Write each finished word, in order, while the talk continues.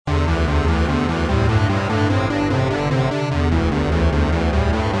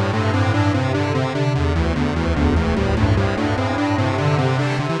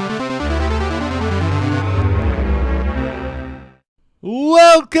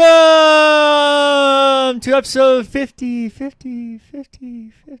Welcome to episode 50 of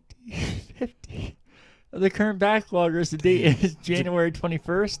the current Backloggers. The date is January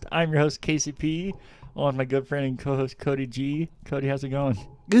 21st. I'm your host, KCP, along with my good friend and co-host, Cody G. Cody, how's it going?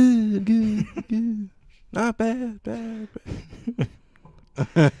 Good. Not bad.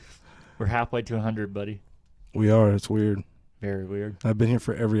 We're halfway to 100, buddy. We are. It's weird. Very weird. I've been here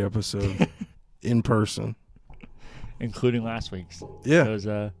for every episode in person. Including last week's. Yeah. It was,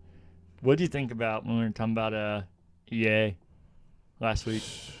 what do you think about when we were talking about EA last week?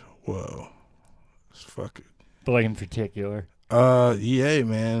 Whoa. Fuck it. But like in particular. EA,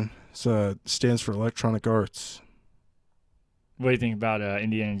 man. It stands for Electronic Arts. What do you think about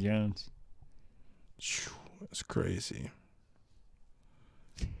Indiana Jones? That's crazy.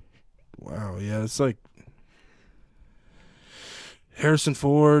 Wow, yeah, it's like Harrison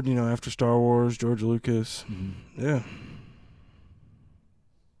Ford, after Star Wars, George Lucas. Mm-hmm. Yeah.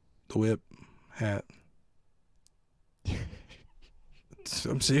 The whip, hat.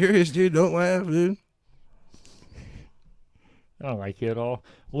 I'm serious, dude. Don't laugh, dude. I don't like you at all.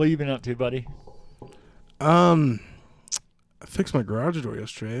 What have you been up to, buddy? I fixed my garage door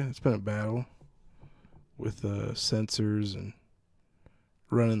yesterday. It's been a battle with sensors and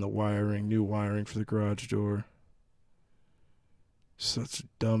running the new wiring for the garage door. Such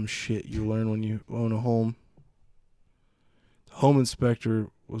dumb shit you learn when you own a home. The home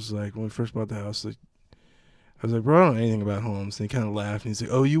inspector was like, when we first bought the house, I was like, bro, I don't know anything about homes. And he kind of laughed, and he's like,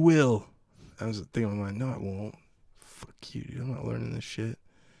 oh, you will. I was thinking in my mind, no, I won't. Fuck you, dude. I'm not learning this shit.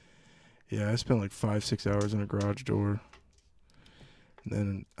 Yeah, I spent like 5-6 hours on a garage door. And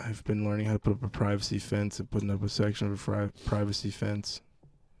then I've been learning how to put up a privacy fence and putting up a section of a privacy fence.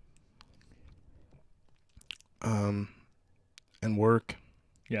 And work.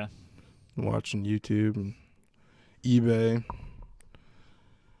 Yeah. And watching YouTube and eBay.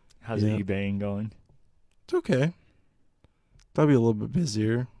 How's the eBaying going? It's okay. Thought it'd be a little bit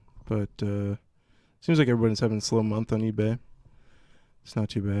busier, but seems like everybody's having a slow month on eBay. It's not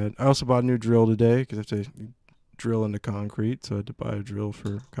too bad. I also bought a new drill today because I have to drill into concrete, so I had to buy a drill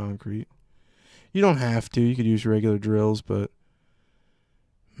for concrete. You don't have to. You could use regular drills, but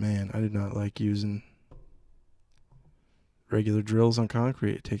man, I did not like using regular drills on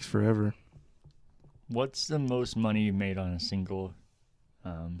concrete. It takes forever. What's the most money you made on a single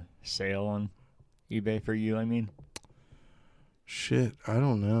sale on eBay for you, I mean? Shit, I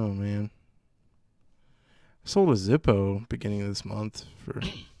don't know, man. I sold a Zippo beginning of this month for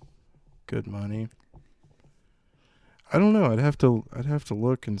good money. I don't know. I'd have to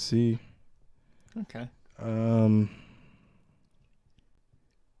look and see. Okay. Damn,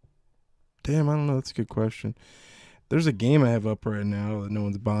 I don't know. That's a good question. There's a game I have up right now that no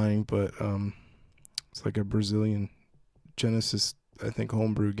one's buying, but it's like a Brazilian Genesis, I think,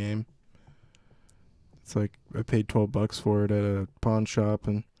 homebrew game. It's like I paid $12 for it at a pawn shop,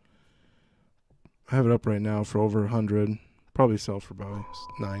 and I have it up right now for over 100. Probably sell for about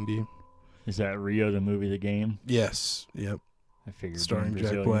 90. Is that Rio the movie, the game? Yes. Yep. I figured. Starring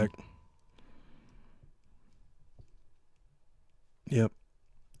Jack Black. Yep.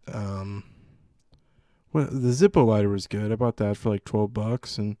 Well, the Zippo lighter was good. I bought that for like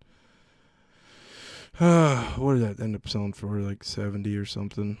 $12, and what did that end up selling for? Like 70 or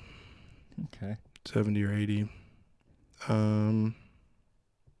something. Okay. 70 or 80. I've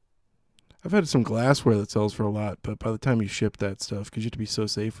had some glassware that sells for a lot, but by the time you ship that stuff, because you have to be so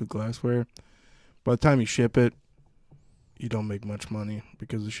safe with glassware, by the time you ship it, you don't make much money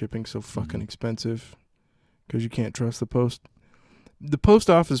because the shipping's so fucking expensive. Because you can't trust the post. The post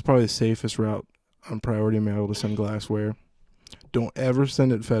office is probably the safest route on priority mail to send glassware. Don't ever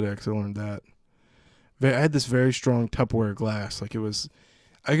send it FedEx. I learned that. I had this very strong Tupperware glass. Like, it was,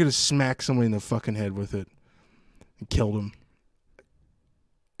 I could have smacked somebody in the fucking head with it and killed him.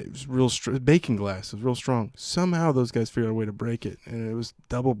 It was real baking glass. It was real strong. Somehow those guys figured out a way to break it, and it was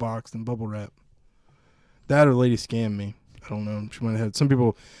double boxed and bubble wrap. That or lady scammed me. I don't know. She might have had some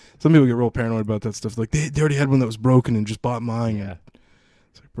people get real paranoid about that stuff. Like they already had one that was broken and just bought mine. Yeah.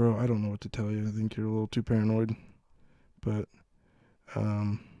 It's like, bro, I don't know what to tell you. I think you're a little too paranoid. But,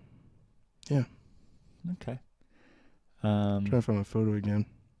 yeah. Okay. Trying to find my photo again.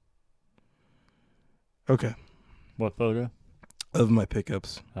 Okay. What photo? Of my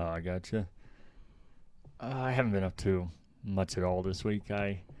pickups. Oh, I gotcha. I haven't been up to much at all this week.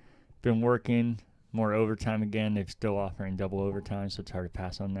 I've been working more overtime again. They're still offering double overtime, so it's hard to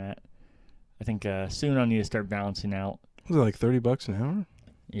pass on that. I think soon I'll need to start balancing out. Was it like $30 an hour?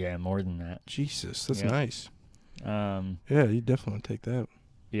 Yeah, more than that. Jesus, that's nice. Yeah, you definitely want to take that.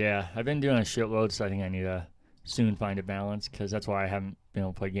 Yeah, I've been doing a shitload, so I think I need to soon find a balance because that's why I haven't been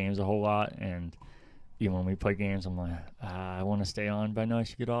able to play games a whole lot. And even when we play games, I'm like, I want to stay on, but I know I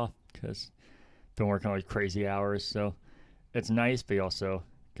should get off because I've been working like crazy hours. So it's nice, but you also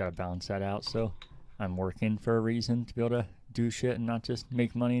got to balance that out. So I'm working for a reason to be able to do shit and not just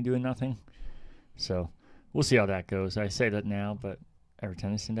make money doing nothing. So we'll see how that goes. I say that now, but every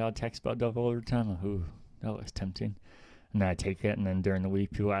time I send out a text about double overtime, I'm like, ooh, that looks tempting. And then I take it, and then during the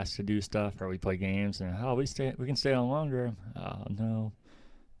week, people ask to do stuff, or we play games, and we can stay on longer. Oh no,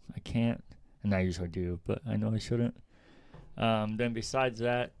 I can't, and I usually do, but I know I shouldn't. Then besides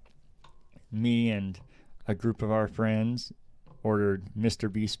that, me and a group of our friends ordered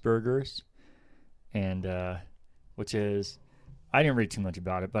Mr. Beast burgers, and which is I didn't read too much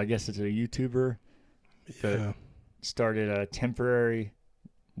about it, but I guess it's a YouTuber that Yeah. started a temporary.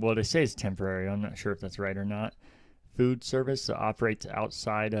 Well, they say it's temporary. I'm not sure if that's right or not. Food service that operates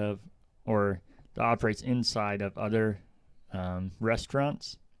outside of, or that operates inside of other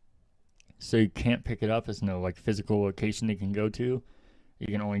restaurants. So you can't pick it up. There's no like physical location you can go to. You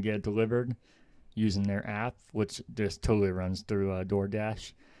can only get it delivered using their app, which just totally runs through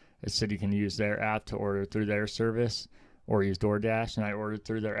DoorDash. It said you can use their app to order through their service or use DoorDash, and I ordered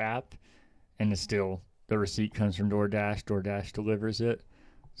through their app, and it's still the receipt comes from DoorDash. DoorDash delivers it.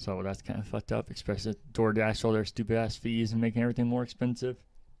 So that's kind of fucked up, especially DoorDash, all their stupid ass fees and making everything more expensive.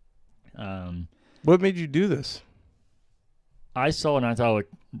 What made you do this? I saw it and I thought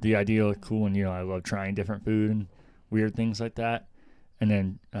the idea looked cool, and I love trying different food and weird things like that. And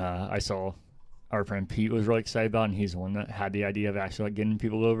then I saw our friend Pete was really excited about it, and he's the one that had the idea of actually like getting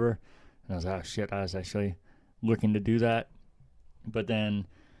people over. And I was like, oh shit, I was actually looking to do that. But then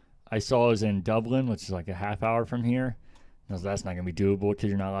I saw it was in Dublin, which is like a half hour from here. I was like, that's not going to be doable because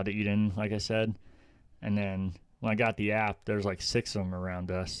you're not allowed to eat in, like I said. And then when I got the app, there's like 6 of them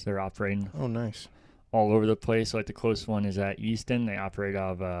around us. They're operating Oh, nice. all over the place. Like the closest one is at Easton. They operate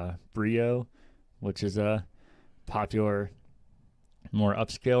out of Brio, which is a popular, more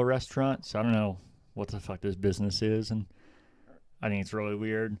upscale restaurant. So I don't know what the fuck this business is, and I think it's really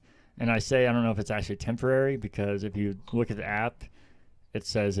weird. And I don't know if it's actually temporary, because if you look at the app, it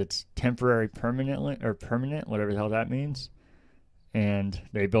says it's temporary permanently, or permanent, whatever the hell that means. And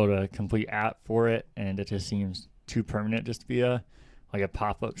they built a complete app for it, and it just seems too permanent just to be a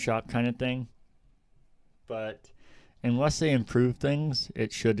pop-up shop kind of thing. But unless they improve things,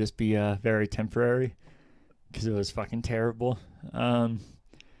 it should just be very temporary, because it was fucking terrible.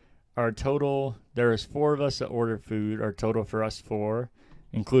 Our total, there was 4 of us that ordered food. Our total for us 4,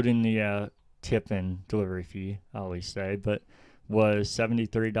 including the tip and delivery fee, I'll always say, but was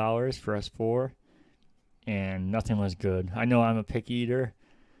 $73 for us 4, and nothing was good. I know I'm a picky eater,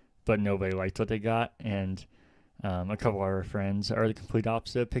 but nobody liked what they got, and a couple of our friends are the complete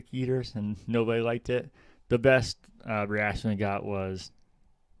opposite of picky eaters, and nobody liked it. The best reaction we got was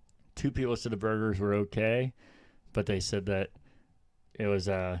 2 people said the burgers were okay, but they said that it was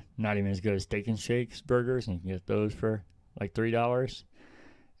not even as good as Steak and Shake's burgers, and you can get those for like $3.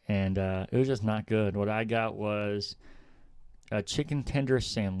 And it was just not good. What I got was a chicken tender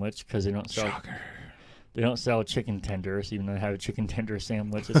sandwich, because they don't sell chicken tenders, even though they have a chicken tender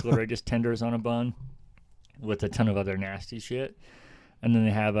sandwich. It's literally just tenders on a bun with a ton of other nasty shit. And then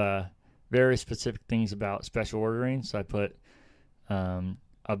they have very specific things about special ordering. So I put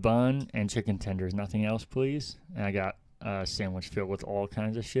a bun and chicken tenders, nothing else, please. And I got a sandwich filled with all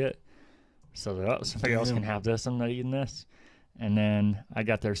kinds of shit. So that somebody else can have this. I'm not eating this. And then I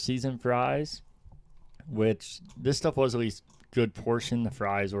got their seasoned fries, which this stuff was at least good portion. The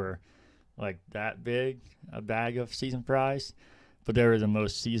fries were like that big, a bag of seasoned fries, but they were the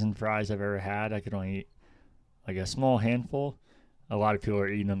most seasoned fries I've ever had. I could only eat like a small handful. A lot of people are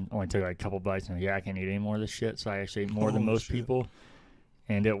eating them, only took like a couple bites, and I can't eat any more of this shit. So I actually ate more than most people,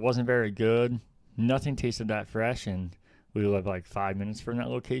 and it wasn't very good. Nothing tasted that fresh, and we lived like 5 minutes from that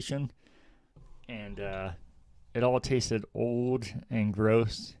location, and it all tasted old and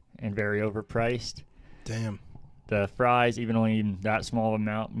gross and very overpriced. Damn. The fries, even only eating that small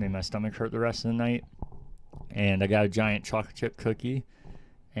amount, made my stomach hurt the rest of the night. And I got a giant chocolate chip cookie,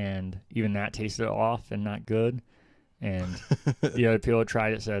 and even that tasted off and not good. And the other people who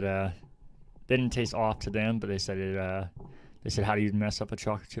tried it said they didn't taste off to them, but they said it. They said, "How do you mess up a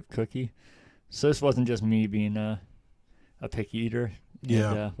chocolate chip cookie?" So this wasn't just me being a picky eater.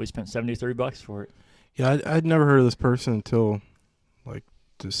 Yeah. And, we spent $73 for it. Yeah, I'd never heard of this person until like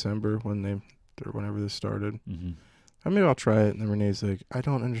December whenever this started. Mm-hmm. I mean, I'll try it. And then Renee's like, I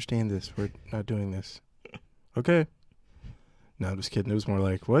don't understand this. We're not doing this. Okay. No, I'm just kidding. It was more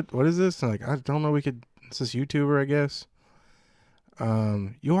like, what is this? And like, I don't know. It's this YouTuber, I guess.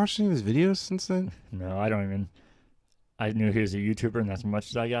 You watched any of his videos since then? No, I don't even. I knew he was a YouTuber, and that's as much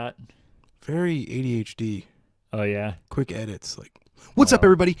as I got. Very ADHD. Oh yeah. Quick edits. Like, what's up, Oh,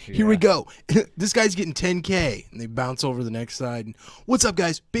 everybody? Here we yeah. go. This guy's getting 10K. And they bounce over to the next side. And, what's up,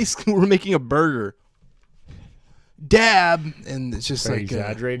 guys? Basically, we're making a burger. Dab. And it's just Are you like...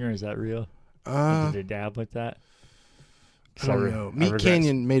 exaggerating, or is that real? Did they dab with that? I don't know. Meat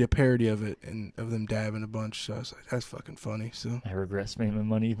Canyon made a parody of it and of them dabbing a bunch. So I was like, that's fucking funny. So I regret spending my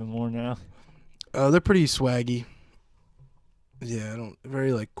money even more now. they're pretty swaggy. Yeah, I don't...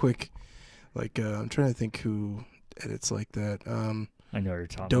 Very, like, quick. Like, I'm trying to think who edits like that. I know what you're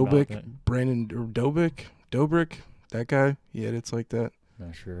talking about. Dobrik, Brandon or Dobrik, that guy. He edits like that.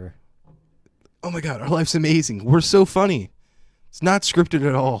 Not sure. Oh my god, our life's amazing. We're so funny. It's not scripted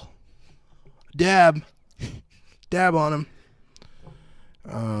at all. Dab on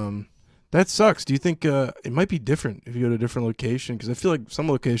him. That sucks. Do you think it might be different if you go to a different location? Because I feel like some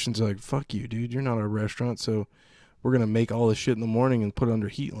locations are like, fuck you, dude. You're not a restaurant, so we're gonna make all this shit in the morning and put it under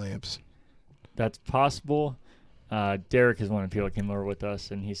heat lamps. That's possible. Derek is one of the people that came over with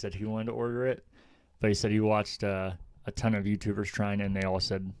us, and he said he wanted to order it, but he said he watched a ton of YouTubers trying, and they all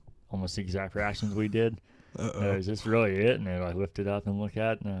said almost the exact reactions we did. Is this really it? And they like lift it up and look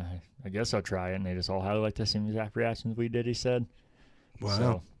at it, and I guess I'll try it. And they just all had like the same exact reactions we did, he said. Wow.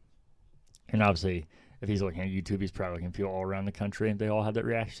 So, and obviously, if he's looking at YouTube, he's probably looking at people all around the country, and they all had that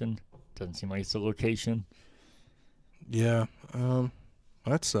reaction. Doesn't seem like it's a location. Yeah.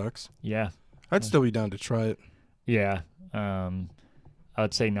 That sucks. Yeah. I'd still be down to try it. Yeah. I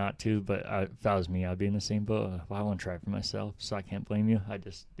would say not to, but if that was me, I'd be in the same boat. Well, I want to try it for myself, so I can't blame you.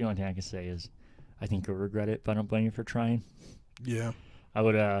 The only thing I can say is I think you'll regret it, but I don't blame you for trying. Yeah. I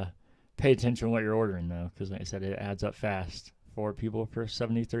would pay attention to what you're ordering, though, because like I said, it adds up fast. 4 people for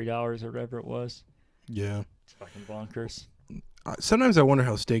 $73 or whatever it was. Yeah. It's fucking bonkers. Sometimes I wonder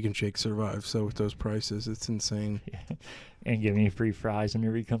how Steak and Shake survive. So with those prices, it's insane. Yeah. And giving you free fries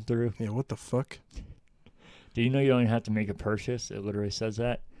whenever you come through. Yeah, what the fuck? Do you know you don't even have to make a purchase? It literally says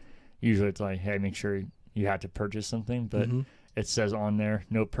that. Usually it's like, hey, make sure you have to purchase something, but it says on there,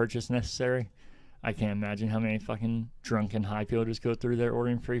 no purchase necessary. I can't imagine how many fucking drunken high people just go through there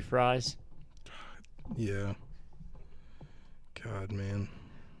ordering free fries. Yeah. God, man.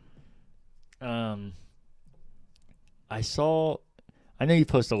 I know you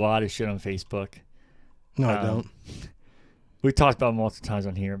post a lot of shit on Facebook. No, I don't. We talked about multiple times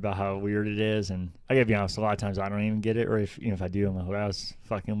on here about how weird it is, and I gotta be honest, a lot of times I don't even get it, or if I do, I'm like, well, that was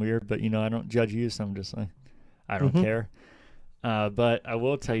fucking weird, but I don't judge you, so I'm just like, I don't care. But I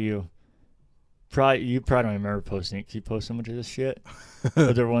will tell you, you probably don't remember posting it because you post so much of this shit.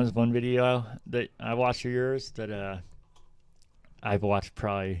 But there was one video that I watched of yours that I've watched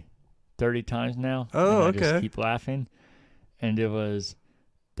probably 30 times now. Oh, and I okay. just keep laughing. And it was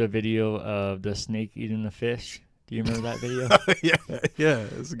the video of the snake eating the fish. Do you remember that video? yeah,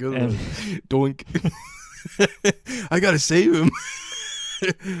 it's a good one. Doink. I gotta save him.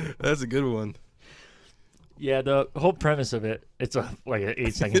 That's a good one. Yeah, the whole premise of it, it's like an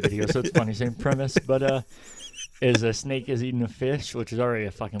 8-second video, so it's funny, same premise, but is a snake is eating a fish, which is already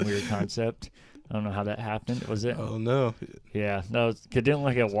a fucking weird concept. I don't know how that happened. Was it? Oh, no. Yeah, no, it didn't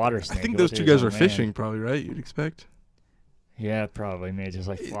like a water snake. I think those two guys were fishing probably, right? You'd expect? Yeah, probably. Maybe just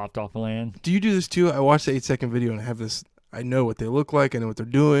like flopped off the land. Do you do this too? I watched the 8-second video and I have this, I know what they look like, I know what they're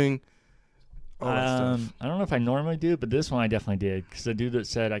doing. All that stuff. I don't know if I normally do, but this one I definitely did because the dude that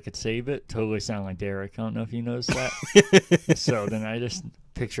said I could save it totally sounded like Derek. I don't know if you noticed that. So then I just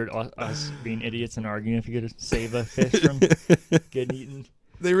pictured us being idiots and arguing if you could save a fish from getting eaten.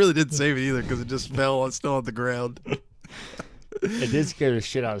 They really didn't save it either because it just fell still on the ground. It did scare the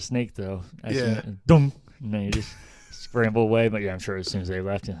shit out of the snake though. Yeah. Dum, and then you just scramble away. But yeah, I'm sure as soon as they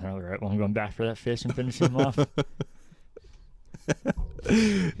left, all right, well I'm going back for that fish and finishing him off.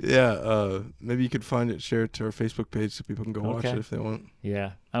 Yeah, maybe you could find it, share it to our Facebook page so people can go watch it if they want.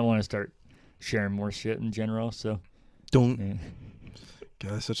 Yeah, I want to start sharing more shit in general. So don't. Yeah.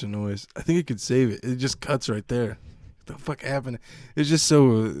 God, that's such a noise. I think it could save it. It just cuts right there. What the fuck happened? It's just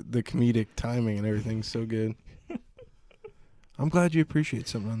so the comedic timing and everything's so good. I'm glad you appreciate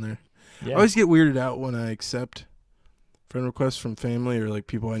something on there. Yeah. I always get weirded out when I accept friend requests from family or like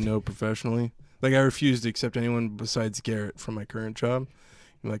people I know professionally. Like I refuse to accept anyone besides Garrett from my current job.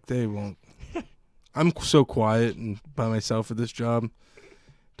 Like they won't. I'm so quiet and by myself at this job.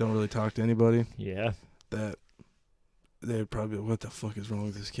 Don't really talk to anybody. Yeah. That they'd probably be like, what the fuck is wrong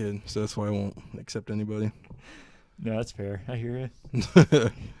with this kid? So that's why I won't accept anybody. No, that's fair. I hear you.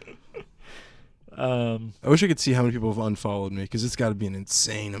 I wish I could see how many people have unfollowed me because it's got to be an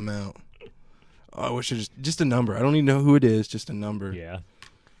insane amount. Oh, I wish it just a number. I don't even know who it is, just a number. Yeah.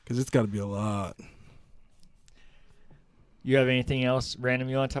 Because it's got to be a lot. You have anything else random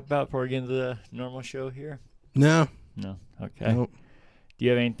you want to talk about before we get into the normal show here? No. No. Okay. Nope. Do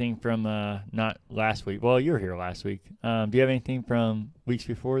you have anything from not last week? Well, you were here last week. Do you have anything from weeks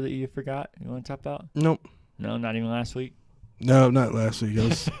before that you forgot you want to talk about? Nope. No, not even last week? No, not last week. I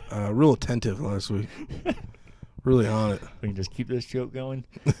was real attentive last week. Really on it. We can just keep this joke going.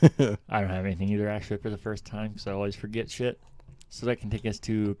 I don't have anything either, actually, for the first time, because I always forget shit. So that can take us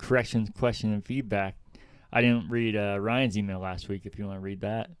to corrections, question, and feedback. I didn't read Ryan's email last week, if you want to read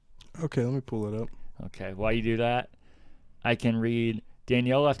that. Okay, let me pull it up. Okay, while you do that, I can read.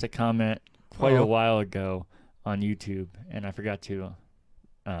 Danielle left a comment quite a while ago on YouTube, and I forgot to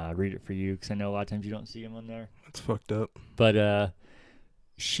read it for you, because I know a lot of times you don't see them on there. That's fucked up. But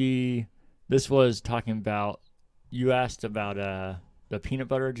this was talking about, you asked about the peanut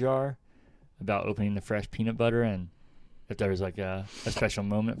butter jar, about opening the fresh peanut butter, and if there was like a special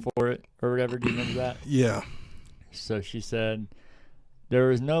moment for it or whatever. Do you remember that? Yeah. So she said, there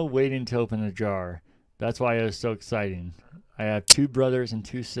was no waiting to open the jar. That's why it was so exciting. I have 2 brothers and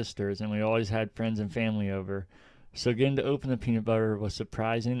 2 sisters, and we always had friends and family over. So getting to open the peanut butter was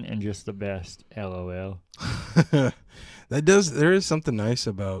surprising and just the best. LOL. There is something nice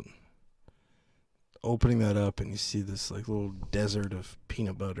about opening that up and you see this like little desert of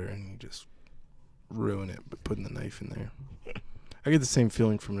peanut butter and you just ruin it by putting the knife in there. I get the same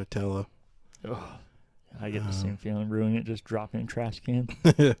feeling from Nutella. Oh, I get the same feeling ruining it, just dropping in a trash can.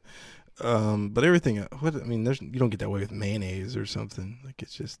 But everything, you don't get that way with mayonnaise or something. Like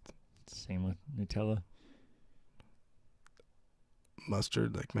it's just same with Nutella.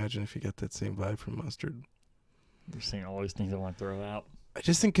 Mustard. Like imagine if you got that same vibe from mustard. You're saying all these things I want to throw out. I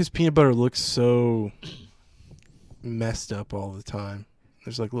just think because peanut butter looks so messed up all the time.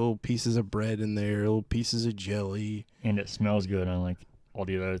 There's like little pieces of bread in there, little pieces of jelly. And it smells good, unlike all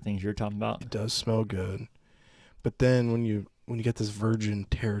the other things you're talking about. It does smell good. But then when you get this virgin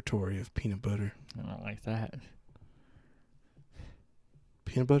territory of peanut butter. I don't like that.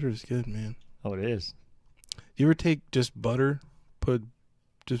 Peanut butter is good, man. Oh, it is. You ever take just butter, put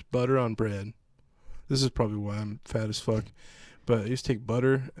just butter on bread? This is probably why I'm fat as fuck. But I used to take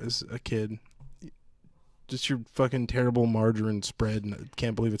butter as a kid. Just your fucking terrible margarine spread. And I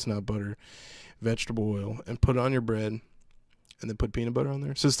can't believe it's not butter. Vegetable oil. And put it on your bread. And then put peanut butter on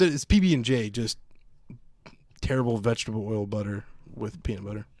there. So instead, it's PB&J, just terrible vegetable oil butter with peanut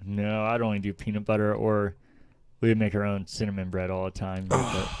butter. No, I'd only do peanut butter, or we would make our own cinnamon bread all the time.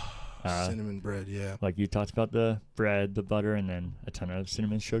 Cinnamon bread, yeah. Like you talked about the bread, the butter, and then a ton of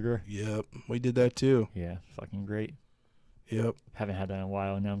cinnamon sugar. Yep, we did that too. Yeah, fucking great. Yep. Haven't had that in a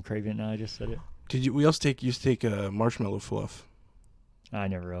while, and now I'm craving it now I just said it. We also used to take marshmallow fluff. I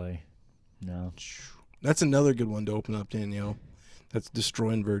never really. No. That's another good one to open up, Danielle. That's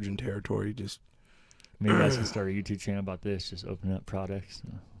destroying virgin territory. Just maybe I should start a YouTube channel about this. Just opening up products,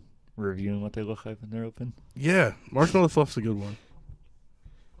 reviewing what they look like when they're open. Yeah, marshmallow fluff's a good one.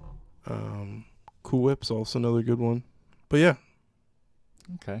 Cool Whip's also another good one. But yeah.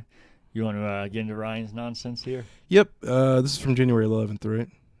 Okay. You want to get into Ryan's nonsense here? Yep. This is from January 11th, right?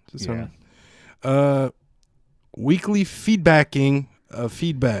 Yeah. Weekly feedbacking of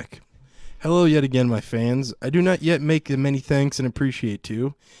feedback. Hello yet again, my fans. I do not yet make many thanks and appreciate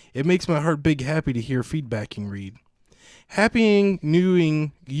to. It makes my heart big happy to hear feedbacking read. Happy New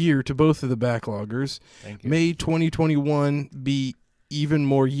Year to both of the Backloggers. Thank you. May 2021 be even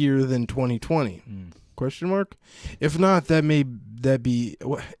more year than 2020? Question mark? If not,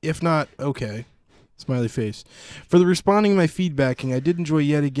 if not, okay. Smiley face. For the responding to my feedbacking, I did enjoy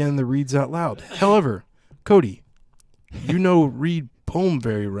yet again the reads out loud. However, Cody, you know read poem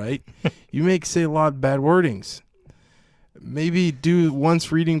very right. You make say a lot of bad wordings. Maybe do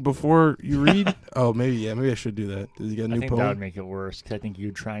once reading before you read. Oh, maybe I should do that. Does he got a new I think poem? that would make it worse. 'Cause I think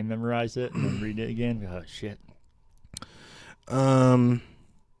you'd try and memorize it and then read it again. Oh shit. The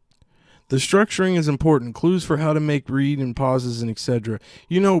structuring is important. Clues for how to make read and pauses and etc.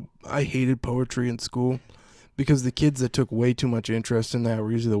 You know, I hated poetry in school because the kids that took way too much interest in that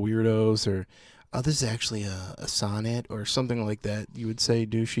were usually the weirdos, or oh, this is actually a sonnet or something like that. You would say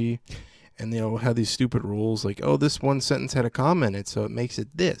douchey, and they'll have these stupid rules like, oh, this one sentence had a comma in it, so it makes it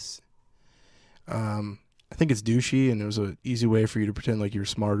this. I think it's douchey, and it was an easy way for you to pretend like you were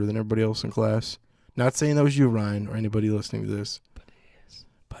smarter than everybody else in class. Not saying that was you, Ryan, or anybody listening to this.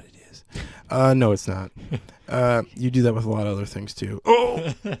 But it is. No, it's not. You do that with a lot of other things too.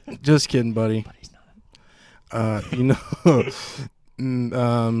 Oh, just kidding, buddy. But he's not.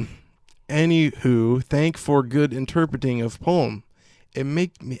 Anywho, thank for good interpreting of poem. It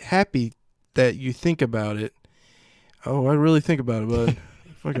make me happy that you think about it. Oh, I really think about it, but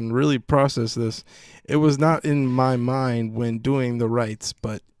fucking really process this. It was not in my mind when doing the rights,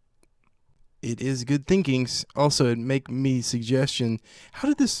 but it is good thinking. Also, it make me suggestion. How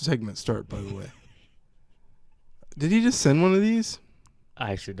did this segment start, by the way? Did he just send one of these?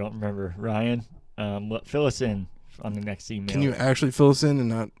 I actually don't remember. Ryan, fill us in on the next email. Can you actually fill us in and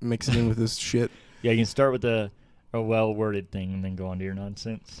not mix it in with this shit? Yeah, you can start with a well-worded thing and then go on to your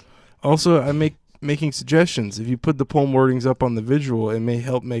nonsense. Also, I making suggestions. If you put the poem wordings up on the visual, it may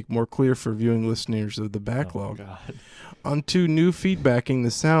help make more clear for viewing listeners of the backlog. Oh, God. On to new feedbacking,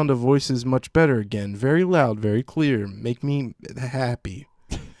 the sound of voices much better again. Very loud, very clear. Make me happy.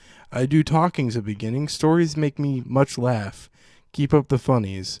 I do talkings at beginning. Stories make me much laugh. Keep up the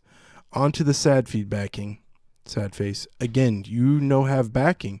funnies. On to the sad feedbacking. Sad face. Again, have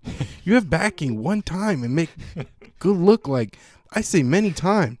backing. You have backing one time and make good look like I say many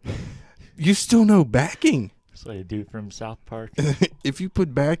times. You still know backing. It's like a dude from South Park. If you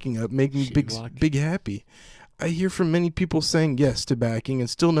put backing up, make me big happy. I hear from many people saying yes to backing and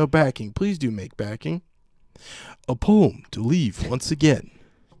still no backing. Please do make backing. A poem to leave once again.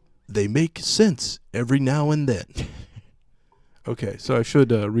 They make sense every now and then. Okay, so I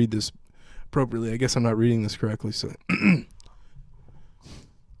should read this appropriately. I guess I'm not reading this correctly. So,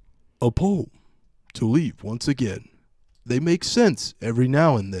 a poem to leave once again. They make sense every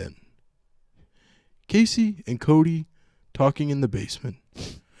now and then. Casey and Cody talking in the basement.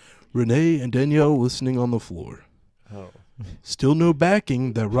 Renee and Danielle listening on the floor. Oh. Still no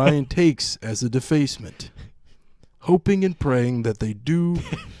backing that Ryan takes as a defacement. Hoping and praying that they do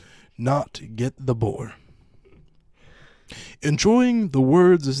not get the bore. Enjoying the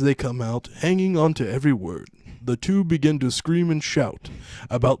words as they come out, hanging on to every word. The two begin to scream and shout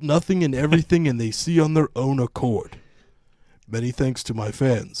about nothing and everything, and they see on their own accord. Many thanks to my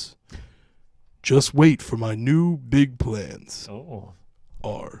fans. Just wait for my new big plans. Oh.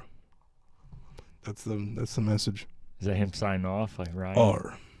 R. That's the message. Is that him signing off like Ryan?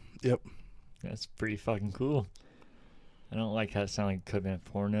 R. Yep. That's pretty fucking cool. I don't like how it sounded like it could have been a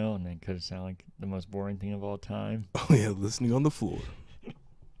porno and then could have sounded like the most boring thing of all time. Oh, yeah, listening on the floor.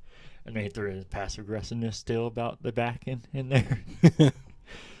 And they threw his passive aggressiveness still about the backing in there.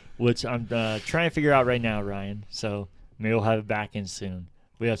 Which I'm trying to figure out right now, Ryan. So maybe we'll have it back in soon.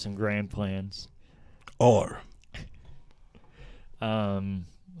 We have some grand plans. R. I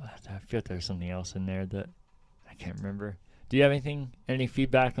feel like there's something else in there that I can't remember. Do you have any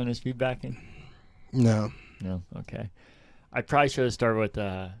feedback on his feedbacking? No. No? Okay. I probably should have started with,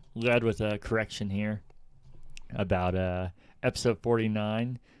 led with a correction here about episode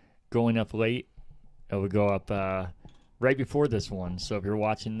 49 going up late. It would go up right before this one. So if you're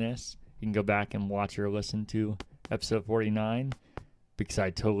watching this, you can go back and watch or listen to episode 49 because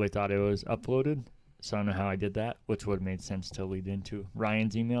I totally thought it was uploaded. So I don't know how I did that, which would have made sense to lead into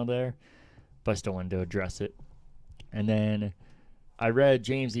Ryan's email there, but I still wanted to address it. And then I read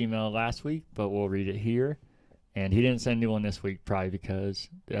James' email last week, but we'll read it here. And he didn't send a new one this week, probably because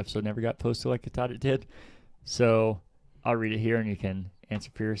the episode never got posted like I thought it did. So I'll read it here and you can answer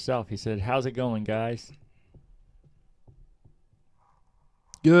for yourself. He said, "How's it going, guys?"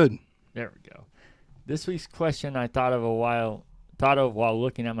 Good. There we go. This week's question I thought of while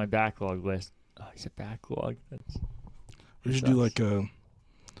looking at my backlog list. Oh, he said backlog. We should do like a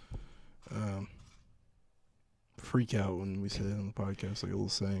freak out when we say it on the podcast, like a little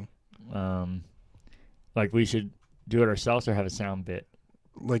saying. Like we should do it ourselves or have a sound bit.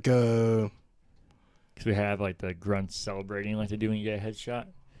 Like because we have like the grunts celebrating like they do when you get a headshot.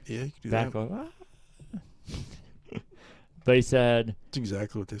 Yeah, you can do backlog. that. But he said, that's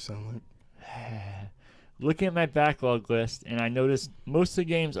exactly what they sound like. Looking at my backlog list, and I noticed most of the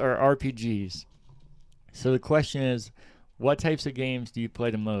games are RPGs. So the question is, what types of games do you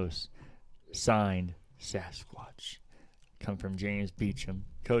play the most? Signed, Sasquatch. Come from James Beecham.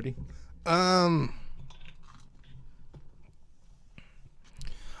 Cody? On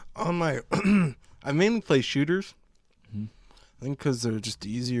my, I mainly play shooters. Mm-hmm. I think because they're just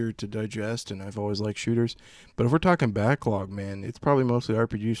easier to digest, and I've always liked shooters. But if we're talking backlog, man, it's probably mostly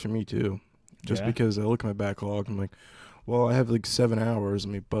RPGs for me too. Just because I look at my backlog, I'm like, well, I have like 7 hours.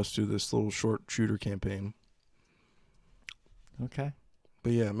 Let me bust through this little short shooter campaign. Okay.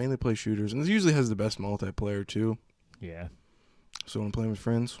 But yeah, I mainly play shooters, and this usually has the best multiplayer too. Yeah. So when I'm playing with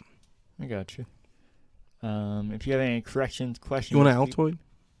friends. I got you. If you have any corrections, questions... You want an Altoid?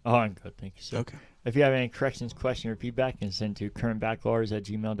 Oh, I'm good. Thank you, sir. Okay. If you have any corrections, question, or feedback, you can send to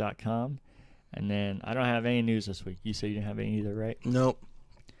currentbackloggers@gmail.com. And then I don't have any news this week. You said you didn't have any either, right? Nope.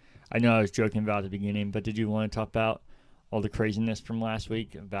 I know I was joking about it at the beginning, but did you want to talk about all the craziness from last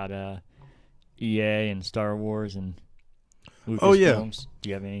week about EA and Star Wars and Oh yeah, Lucasfilms? Do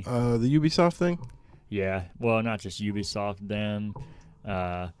you have any? the Ubisoft thing. Yeah, well, not just Ubisoft, them,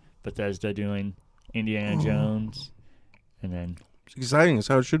 uh, Bethesda doing Indiana Jones, and then It's exciting. It's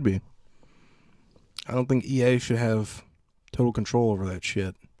how it should be. I don't think EA should have total control over that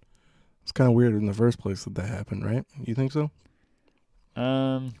shit. It's kind of weird in the first place that happened, right? You think so?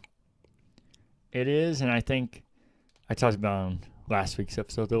 um, it is, and I think I talked about on last week's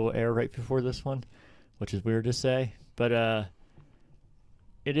episode that will air right before this one, which is weird to say, but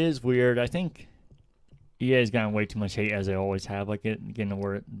it is weird. I think EA's gotten way too much hate as they always have, like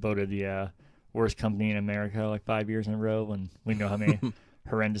getting voted the worst company in America like 5 years in a row, and we know how many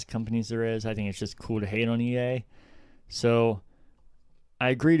horrendous companies there is. I think it's just cool to hate on EA. So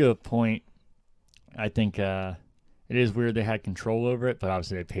I agree to a point. I think it is weird they had control over it, but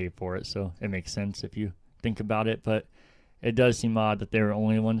obviously they paid for it, so it makes sense if you think about it. But it does seem odd that they were the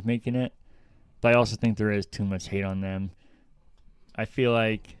only ones making it. But I also think there is too much hate on them. I feel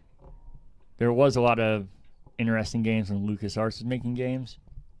like there was a lot of interesting games when LucasArts was making games.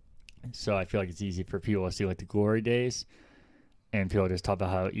 So I feel like it's easy for people to see like the glory days, and people just talk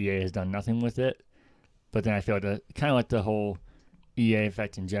about how EA has done nothing with it. But then I feel like kind of like the whole EA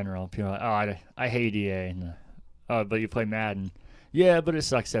effect in general. People are like, oh, I hate EA. And, oh, but you play Madden. Yeah, but it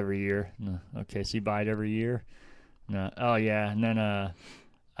sucks every year. No, okay, so you buy it every year? No. Oh, yeah. And then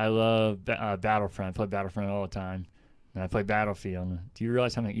I love Battlefront. I play Battlefront all the time. And I play Battlefield. Do you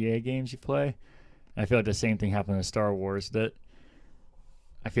realize how many EA games you play? And I feel like the same thing happened with Star Wars. That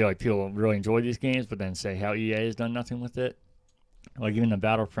I feel like people really enjoy these games, but then say how EA has done nothing with it. Like even the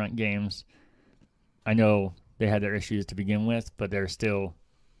Battlefront games, I know they had their issues to begin with, but they're still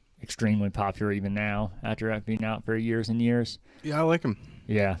extremely popular even now after being out for years and years. Yeah, I like them.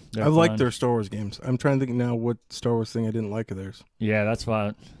 Yeah, I've liked their Star Wars games. I'm trying to think now what Star Wars thing I didn't like of theirs. Yeah, that's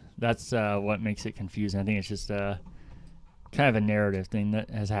what makes it confusing. I think it's just kind of a narrative thing that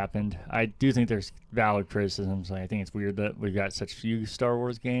has happened. I do think there's valid criticisms. I think it's weird that we've got such few Star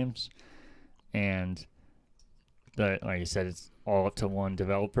Wars games, and that, like you said, it's all up to one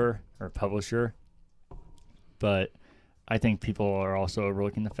developer or publisher. But I think people are also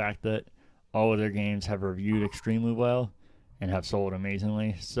overlooking the fact that all of their games have reviewed extremely well and have sold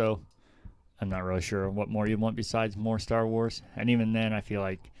amazingly. So I'm not really sure what more you want besides more Star Wars. And even then, I feel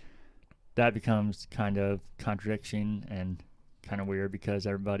like that becomes kind of contradiction and kind of weird because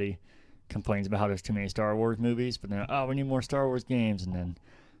everybody complains about how there's too many Star Wars movies, but then, oh, we need more Star Wars games. And then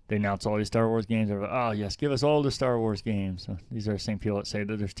they announce all these Star Wars games. They're like, oh, yes, give us all the Star Wars games. So these are the same people that say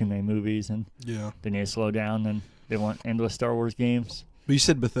that there's too many movies and they need to slow down, and they want endless Star Wars games. But you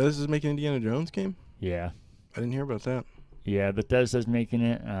said Bethesda's making Indiana Jones game? Yeah. I didn't hear about that. Yeah, Bethesda's making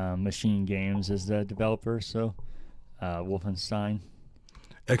it. Machine Games is the developer, so Wolfenstein.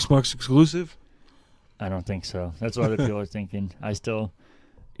 Xbox exclusive? I don't think so. That's what other people are thinking.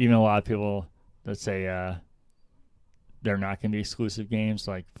 Even a lot of people that say they're not going to be exclusive games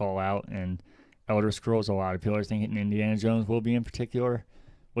like Fallout and Elder Scrolls, a lot of people are thinking Indiana Jones will be in particular,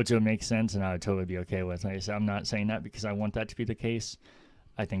 which would make sense, and I would totally be okay with. Like I said, I'm not saying that because I want that to be the case.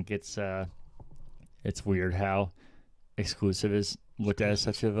 I think it's weird how exclusive is looked at as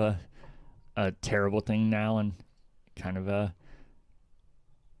such of a terrible thing now, and kind of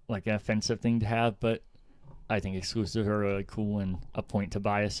like an offensive thing to have, but I think exclusives are really cool and a point to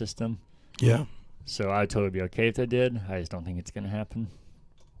buy a system. Yeah. So I'd totally be okay if they did. I just don't think it's going to happen.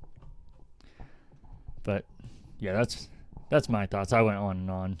 But yeah, that's my thoughts. I went on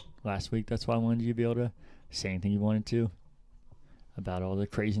and on last week. That's why I wanted you to be able to say anything you wanted to about all the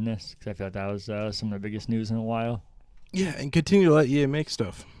craziness, because I felt that was some of the biggest news in a while. Yeah, and continue to let EA make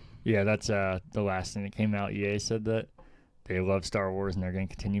stuff. Yeah, that's the last thing that came out. EA said that they love Star Wars and they're going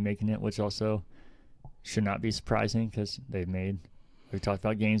to continue making it, which also should not be surprising because we talked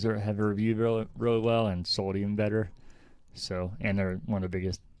about games that have reviewed really, really well and sold even better. So, and they're one of the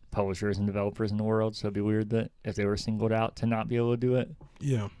biggest publishers and developers in the world, so it'd be weird that if they were singled out to not be able to do it.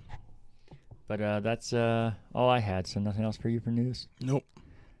 Yeah. But that's all I had, so nothing else for you for news? Nope.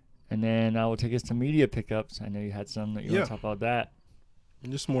 And then I will take us to media pickups. I know you had some that you want to talk about that.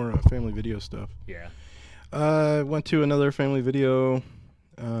 Just more family video stuff. Yeah. Went to another family video.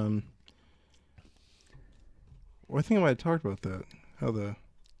 Well, I think I might have talked about that.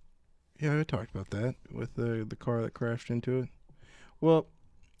 I talked about that with the car that crashed into it. Well,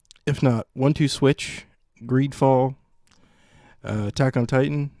 if not, 1-2 Switch, Greedfall, Attack on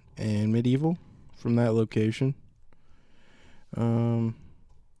Titan, and Medieval from that location.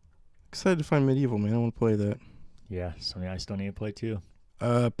 Excited to find Medieval, man. I want to play that. Yeah, something I still need to play too.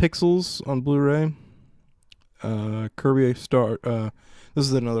 Pixels on Blu-ray. Kirby Star. This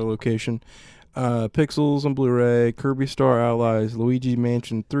is another location. Pixels on Blu-ray, Kirby Star Allies, Luigi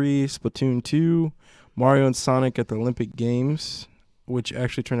Mansion 3, Splatoon 2, Mario and Sonic at the Olympic Games, which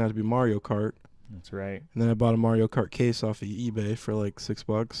actually turned out to be Mario Kart. That's right. And then I bought a Mario Kart case off of eBay for like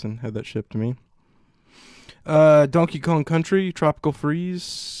 $6 and had that shipped to me. Donkey Kong Country, Tropical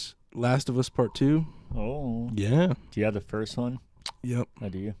Freeze, Last of Us Part 2. Oh. Yeah. Do you have the first one? Yep. I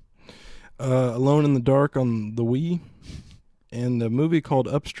do. Alone in the Dark on the Wii. And a movie called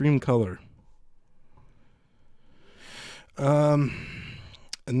Upstream Color.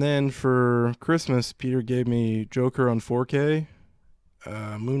 And then for Christmas, Peter gave me Joker on 4K,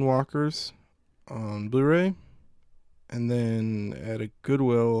 Moonwalkers on Blu-ray, and then at a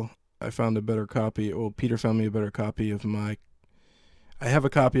Goodwill, I found a better copy. Well, Peter found me a better copy of I have a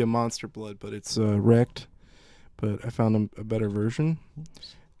copy of Monster Blood, but it's wrecked. But I found a better version.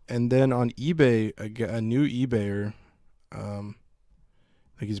 Oops. And then on eBay, a new eBayer, like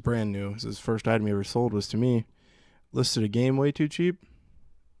he's brand new. His first item he ever sold was to me. Listed a game way too cheap.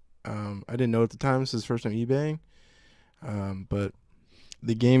 I didn't know at the time. This is his first time eBaying. But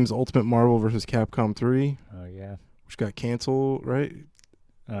the game's Ultimate Marvel vs. Capcom 3. Oh, yeah. Which got canceled, right?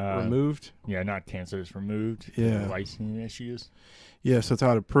 Removed. Yeah, not canceled. It's removed. Yeah. Licensing issues. Yeah, so it's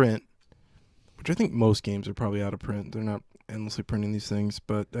out of print. Which I think most games are probably out of print. They're not endlessly printing these things.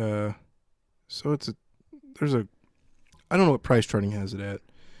 But, so I don't know what price charting has it at.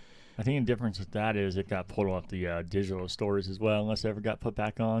 I think the difference with that is it got pulled off the digital stores as well, unless it ever got put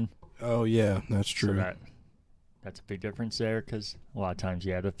back on. Oh, yeah, that's true. So that's a big difference there, because a lot of times,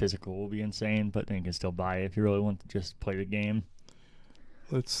 yeah, the physical will be insane, but then you can still buy it if you really want to just play the game.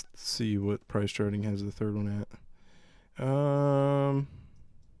 Let's see what price charting has the third one at. On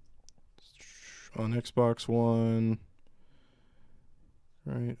Xbox One,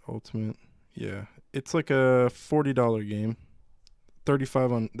 right? Ultimate, yeah, it's like a $40 game.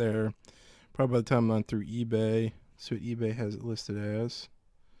 $35 on there. Probably by the time I'm on through eBay. See what eBay has it listed as.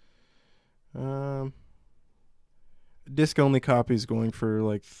 Disc only copies going for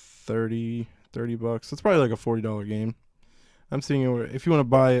like $30. That's probably like a $40 game. I'm seeing it if you want to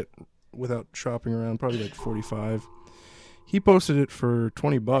buy it without shopping around, probably like $45. He posted it for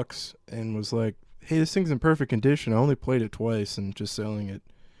 $20 and was like, "Hey, this thing's in perfect condition. I only played it twice and just selling it."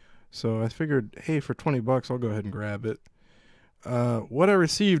 So I figured, hey, for $20, I'll go ahead and grab it. What I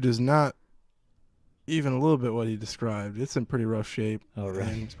received is not even a little bit what he described. It's in pretty rough shape. Oh, right.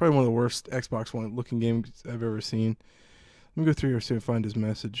 And it's probably one of the worst Xbox One looking games I've ever seen. Let me go through here and see if I find his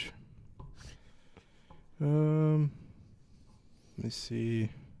message. Let me see.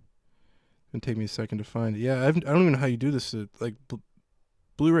 It's gonna take me a second to find it. Yeah, I don't even know how you do this. Like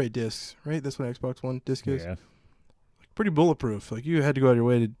Blu-ray discs, right? That's what Xbox One disc is. Yeah. Like, pretty bulletproof. Like you had to go out of your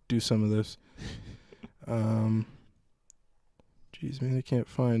way to do some of this. Jeez, man, I can't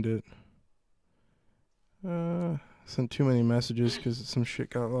find it. Sent too many messages because some shit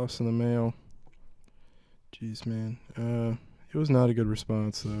got lost in the mail. Jeez, man. It was not a good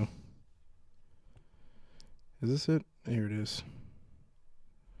response, though. Is this it? Here it is.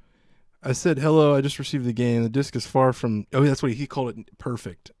 I said, "Hello, I just received the game. The disc is far from..." Oh, that's what he called it.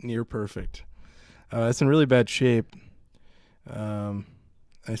 Perfect. Near perfect. It's in really bad shape. I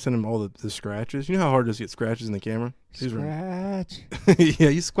sent him all the scratches. You know how hard it is to get scratches in the camera? Scratch. Yeah,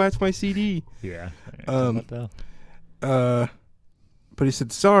 you scratched my CD. Yeah. But he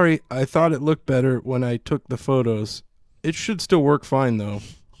said, "Sorry, I thought it looked better when I took the photos. It should still work fine, though.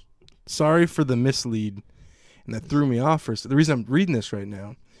 Sorry for the mislead." And that threw me off for the reason I'm reading this right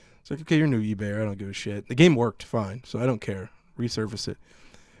now. It's like, okay, you're a new eBayer. I don't give a shit. The game worked fine, so I don't care. Resurface it.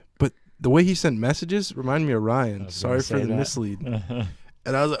 But the way he sent messages reminded me of Ryan. Sorry for the mislead.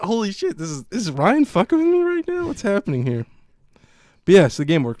 And I was like, holy shit, this is Ryan fucking with me right now? What's happening here? But yeah, so the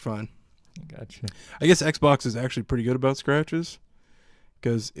game worked fine. Gotcha. I guess Xbox is actually pretty good about scratches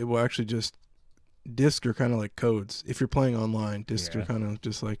because it will actually just... Discs are kind of like codes. If you're playing online, discs are kind of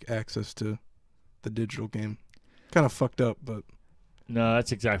just like access to the digital game. Kind of fucked up, but... No,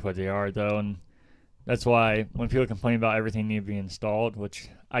 that's exactly what they are, though, and that's why when people complain about everything needing to be installed, which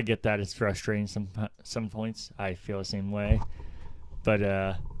I get that it's frustrating some points, I feel the same way. But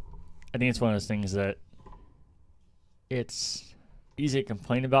I think it's one of those things that it's easy to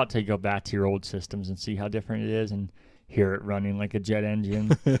complain about till you go back to your old systems and see how different it is and hear it running like a jet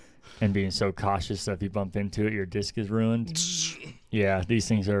engine and being so cautious that if you bump into it, your disc is ruined. Yeah, these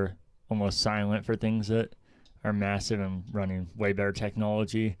things are almost silent for things that are massive and running way better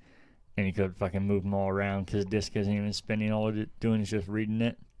technology, and you could fucking move them all around because the disc isn't even spinning. All it's doing is just reading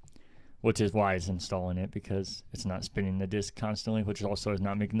it, which is why it's installing it, because it's not spinning the disc constantly, which also is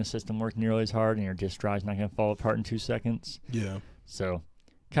not making the system work nearly as hard, and your disk drive's not going to fall apart in 2 seconds. Yeah. So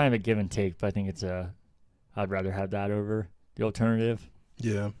kind of a give and take, but I think I'd rather have that over the alternative.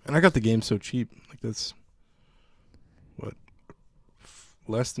 Yeah, and I got the game so cheap. Like that's what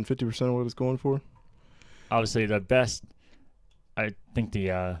less than 50% of what it's going for. Obviously, I think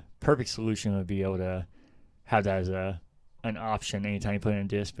the perfect solution would be able to have that as an option anytime you put in a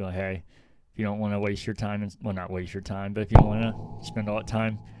disc. Be like, hey, if you don't want to waste your time, well, not waste your time, but if you don't want to spend all that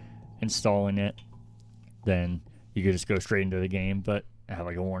time installing it, then you could just go straight into the game, but have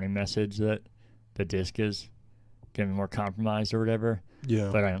like a warning message that the disc is going to be more compromised or whatever. Yeah.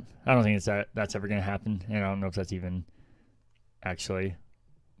 But I don't think that's ever going to happen, and I don't know if that's even actually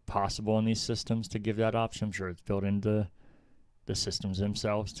possible in these systems to give that option. I'm sure it's built into the systems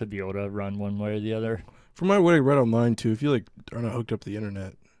themselves to be able to run one way or the other. From what I read online too, if you like are not hooked up to the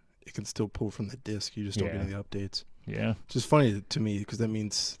internet, it can still pull from the disc. You just don't get any updates. Yeah. It's just funny to me because that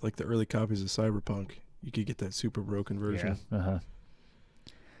means like the early copies of Cyberpunk, you could get that super broken version. Yeah.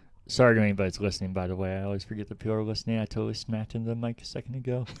 Sorry to anybody that's listening, by the way. I always forget that people are listening. I totally smacked into the mic a second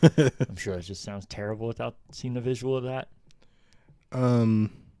ago. I'm sure that just sounds terrible without seeing the visual of that.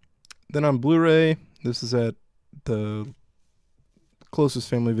 Then on Blu-ray, this is at the closest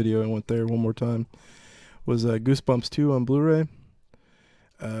family video. I went there one more time. Was Goosebumps 2 on Blu-ray.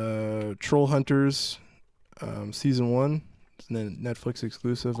 Troll Hunters season 1. It's a Netflix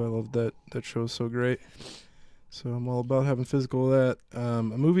exclusive. I love that. That show is so great. So I'm all about having physical of that. A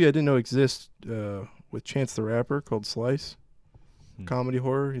movie I didn't know exists with Chance the Rapper called Slice. Comedy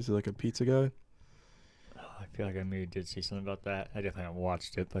horror. He's like a pizza guy. I feel like I maybe did see something about that. I definitely haven't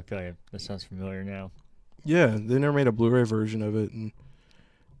watched it, but I feel like that sounds familiar now. Yeah, they never made a Blu-ray version of it, and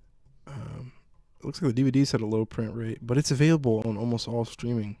it looks like the DVDs had a low print rate, but it's available on almost all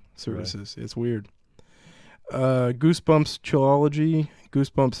streaming services. Right. It's weird. Goosebumps Chillology,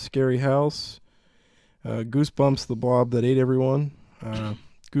 Goosebumps Scary House, Goosebumps The Blob That Ate Everyone,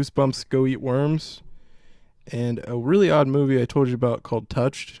 Goosebumps Go Eat Worms, and a really odd movie I told you about called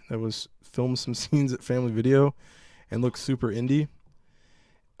Touched that was filmed some scenes at Family Video and looks super indie.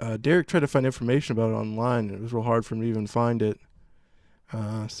 Derek tried to find information about it online, and it was real hard for him to even find it.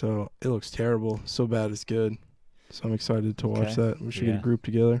 So it looks terrible. So bad it's good. So I'm excited to watch that. We should get a group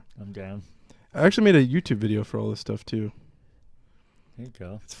together. I'm down. I actually made a YouTube video for all this stuff too. There you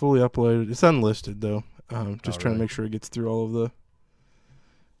go. It's fully uploaded. It's unlisted though. Just trying to make sure it gets through all of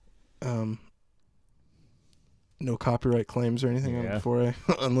the no copyright claims or anything on it before I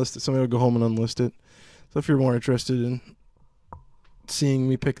unlist it. Somebody will go home and unlist it. So if you're more interested in seeing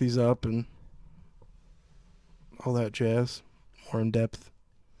me pick these up and all that jazz, more in depth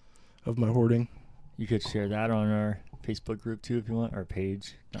of my hoarding, you could share that on our Facebook group too if you want, our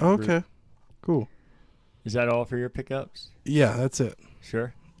page. Okay, cool. Is that all for your pickups? Yeah, that's it.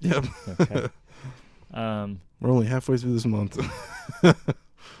 Sure. Yep. Okay. We're only halfway through this month.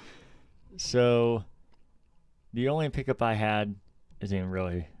 So the only pickup I had isn't even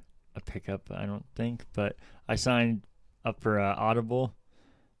really a pickup, I don't think, but I signed up for Audible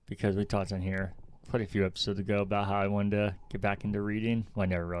because we talked on here quite a few episodes ago about how I wanted to get back into reading. Well, I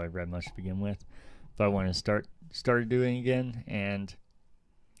never really read much to begin with, but I wanted to started doing it again, and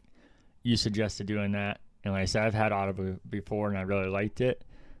you suggested doing that. And like I said, I've had Audible before, and I really liked it,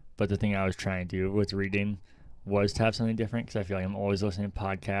 but the thing I was trying to do with reading was to have something different because I feel like I'm always listening to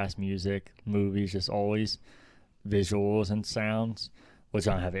podcasts, music, movies, just always visuals and sounds, which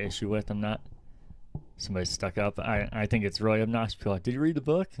I don't have an issue with. I'm not somebody stuck up. I think it's really obnoxious. People are like, did you read the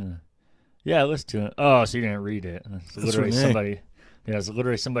book? Yeah, I listened to it. Oh, so you didn't read it. It's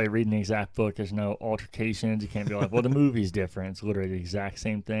literally somebody reading the exact book. There's no altercations. You can't be like, well, the movie's different. It's literally the exact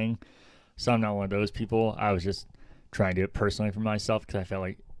same thing. So I'm not one of those people. I was just trying to do it personally for myself because I felt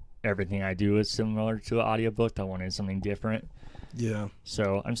like everything I do is similar to an audiobook. I wanted something different. Yeah.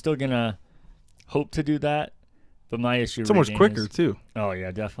 So I'm still going to hope to do that. But my issue so much quicker, too. Oh,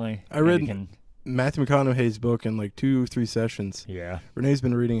 yeah, definitely. I read Matthew McConaughey's book in like 2-3 sessions. Yeah. Renee's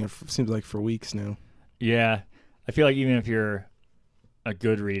been reading it, seems like, for weeks now. Yeah. I feel like even if you're a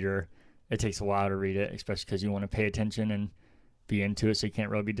good reader, it takes a while to read it, especially because you want to pay attention and be into it so you can't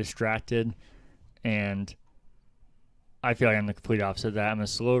really be distracted. And I feel like I'm the complete opposite of that. I'm a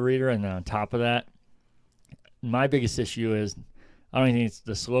slow reader, and then on top of that, my biggest issue is I don't think it's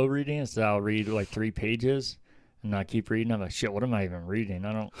the slow reading. It's that I'll read like 3 pages and not keep reading. I'm like, shit, what am I even reading?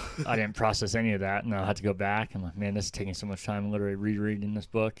 I didn't process any of that, and I'll have to go back. I'm like, man, this is taking so much time literally rereading this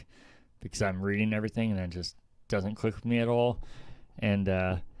book because I'm reading everything, and it just doesn't click with me at all.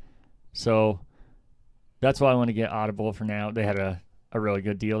 And so that's why I want to get Audible for now. They had a really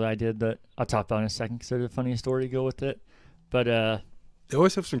good deal that I did that I'll talk about in a second because there's a funny story to go with it. But they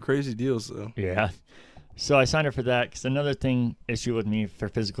always have some crazy deals, though. Yeah. So I signed up for that because another issue with me for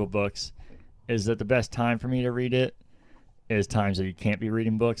physical books is that the best time for me to read it is times that you can't be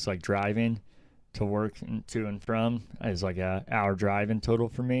reading books, like driving to work and to and from is like a hour drive in total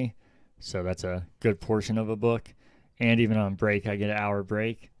for me. So that's a good portion of a book. And even on break, I get an hour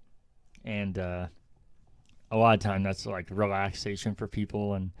break. And a lot of time that's like relaxation for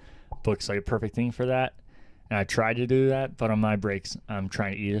people, and books like a perfect thing for that. And I try to do that, but on my breaks, I'm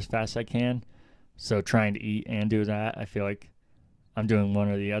trying to eat as fast as I can. So trying to eat and do that, I feel like I'm doing one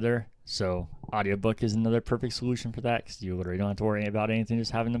or the other. So audiobook is another perfect solution for that because you literally don't have to worry about anything,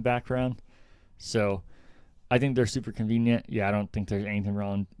 just having the background. So I think they're super convenient. Yeah, I don't think there's anything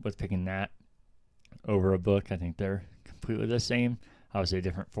wrong with picking that over a book. I think they're completely the same. Obviously a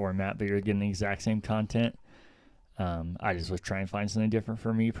different format, but you're getting the exact same content. I just was trying to find something different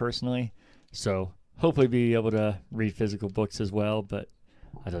for me personally. So hopefully be able to read physical books as well, but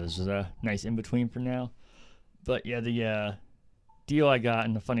I thought this was a nice in-between for now. But yeah, the deal I got,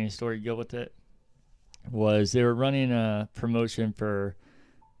 and the funniest story to go with it, was they were running a promotion for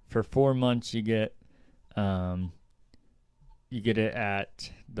 4 months. You get it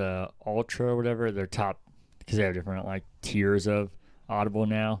at the Ultra or whatever, their top, because they have different like tiers of Audible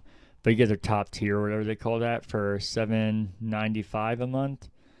now. But you get their top tier or whatever they call that for $7.95 a month,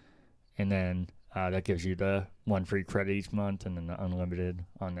 and then that gives you the one free credit each month, and then the unlimited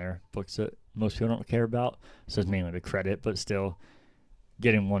on their books that most people don't care about. So it's mainly the credit, but still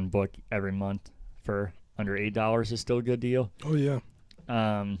getting one book every month for under $8 is still a good deal. Oh yeah.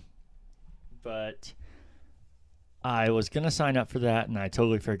 But I was gonna sign up for that, and I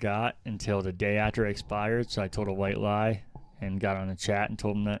totally forgot until the day after it expired. So I told a white lie and got on a chat and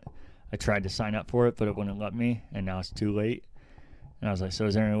told them that I tried to sign up for it, but it wouldn't let me, and now it's too late. And I was like, so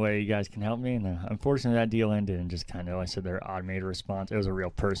is there any way you guys can help me? And unfortunately, that deal ended, and just kind of, I said, their automated response. It was a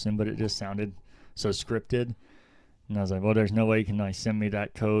real person, but it just sounded so scripted. And I was like, well, there's no way you can like send me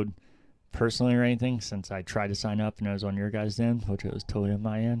that code personally or anything, since I tried to sign up and it was on your guys' end, which it was totally on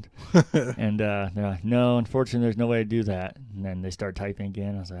my end. And they're like, no, unfortunately, there's no way to do that. And then they start typing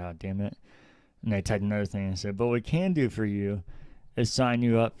again. I was like, oh, damn it. And they typed another thing and said, but what we can do for you is sign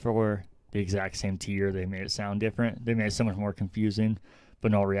you up for the exact same tier. They made it sound different. They made it so much more confusing,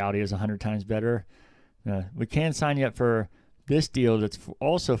 but in all reality, it's 100 times better. We can sign you up for this deal that's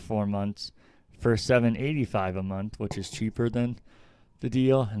also 4 months for $7.85 a month, which is cheaper than the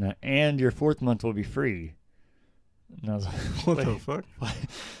deal, and your 4th month will be free. And I was like, what the fuck? What?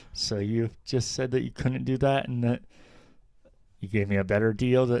 So you just said that you couldn't do that, and that you gave me a better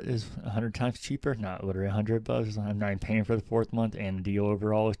deal that is 100 times cheaper? Not literally $100. I'm not even paying for the 4th month, and the deal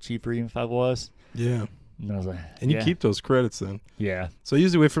overall is cheaper even if I was. Yeah. And I was like, and you keep those credits then. Yeah. So I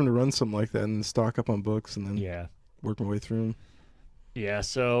usually wait for them to run something like that and then stock up on books and then work my way through them. Yeah,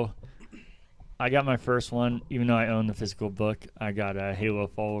 so I got my first one, even though I own the physical book. I got a Halo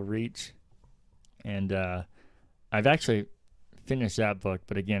Fall of Reach, and I've actually finished that book,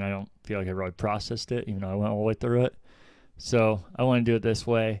 but again, I don't feel like I really processed it, even though I went all the way through it. So I want to do it this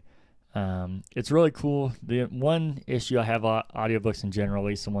way. It's really cool. The one issue I have with audiobooks in general, at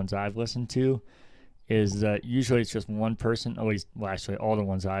least the ones I've listened to, is that usually it's just one person, at least, well, actually all the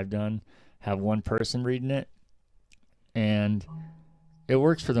ones I've done have one person reading it. And it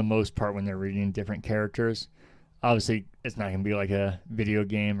works for the most part when they're reading different characters. Obviously, it's not going to be like a video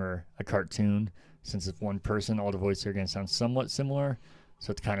game or a cartoon. Since it's one person, all the voices are going to sound somewhat similar.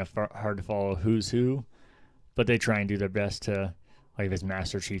 So it's kind of hard to follow who's who. But they try and do their best to, like if it's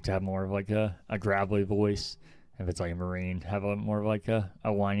Master Chief, to have more of like a gravelly voice. If it's like a Marine, have a more of like a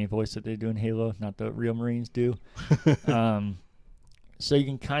whiny voice that they do in Halo, not the real Marines do. So you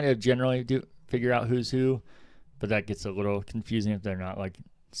can kind of generally figure out who's who, but that gets a little confusing if they're not like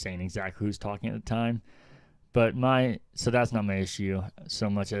saying exactly who's talking at the time. But so that's not my issue so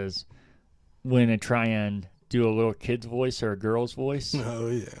much as when I try and do a little kid's voice or a girl's voice. Oh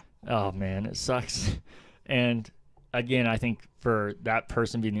yeah. Oh man, it sucks. And again, I think for that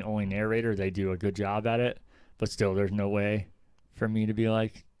person being the only narrator, they do a good job at it. But still, there's no way for me to be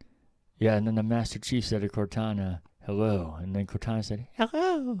like, yeah, and then the Master Chief said to Cortana, hello. And then Cortana said,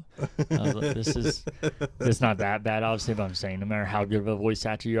 hello. I was like, it's not that bad, obviously, but I'm saying no matter how good of a voice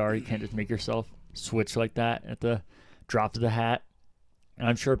actor you are, you can't just make yourself switch like that at the drop of the hat. And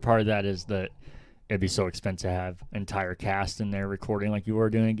I'm sure part of that is that it'd be so expensive to have an entire cast in there recording like you were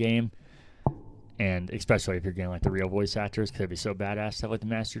doing a game. And especially if you're getting like the real voice actors, because it'd be so badass to have like the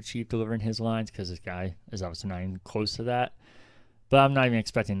Master Chief delivering his lines, because this guy is obviously not even close to that. But I'm not even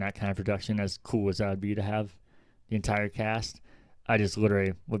expecting that kind of production, as cool as that would be to have the entire cast. I just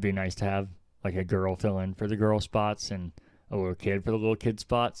literally would be nice to have like a girl fill in for the girl spots and a little kid for the little kid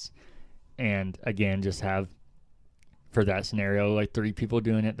spots. And again, just have for that scenario like 3 people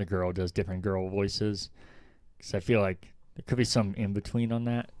doing it. The girl does different girl voices, because I feel like there could be some in between on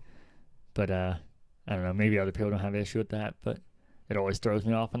that. But I don't know. Maybe other people don't have an issue with that, but it always throws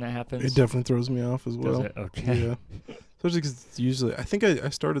me off when that happens. It definitely throws me off as well. Does it? Okay. Yeah. Especially because it's usually, I think I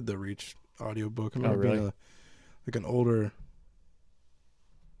started the Reach audiobook. I remember really? being like an older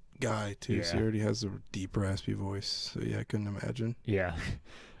guy too, Yeah. so he already has a deep, raspy voice. So yeah, I couldn't imagine. Yeah.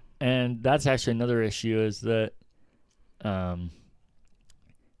 And that's actually another issue is that I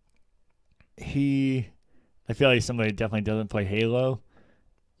feel like somebody definitely doesn't play Halo.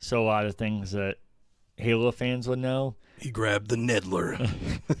 So a lot of things that Halo fans would know. He grabbed the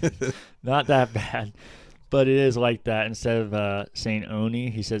Nedler. Not that bad. But it is like that. Instead of saying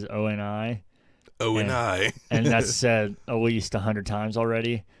Oni, he says O-N-I. O-N-I. And that's said at least 100 times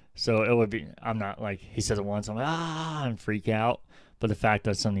already. So it would be, I'm not like, he says it once, I'm like, and freak out. But the fact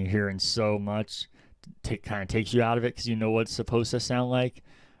that something you're hearing so much kind of takes you out of it because you know what it's supposed to sound like.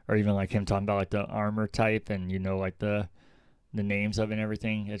 Or even like him talking about like the armor type and you know like the names of it and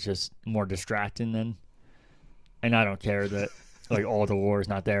everything. It's just more distracting than. And I don't care that like all the lore is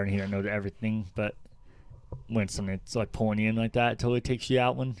not there and he don't know everything. But when something's like pulling you in like that, it totally takes you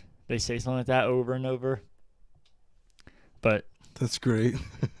out when they say something like that over and over. But that's great.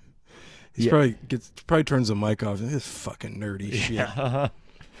 He's probably turns the mic off. This fucking nerdy shit.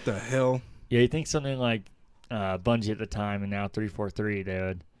 The hell? Yeah, you think something like Bungie at the time and now 343, they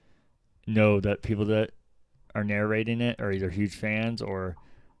would know that people that are narrating it are either huge fans or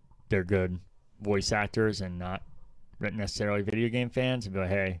they're good voice actors and not necessarily video game fans, and be like,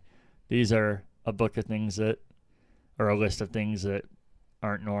 hey, these are a book of things that, or a list of things that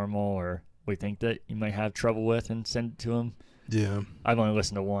aren't normal or we think that you might have trouble with, and send it to them. Yeah. I've only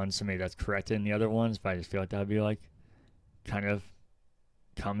listened to one, so maybe that's corrected in the other ones, but I just feel like that would be like kind of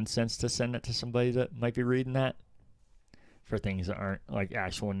common sense to send it to somebody that might be reading that for things that aren't like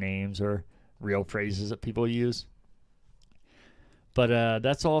actual names or real phrases that people use. But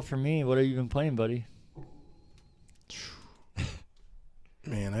that's all for me. What have you been playing, buddy?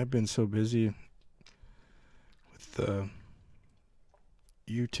 Man, I've been so busy with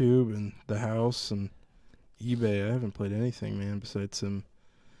YouTube and the house and eBay. I haven't played anything, man, besides some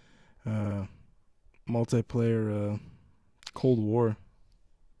multiplayer Cold War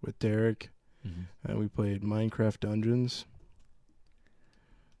with Derek. Mm-hmm. And we played Minecraft Dungeons.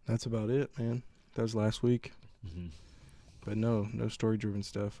 That's about it, man. That was last week. Mm-hmm. But no story-driven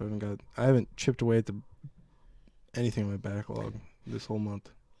stuff. I haven't chipped away at anything in my backlog this whole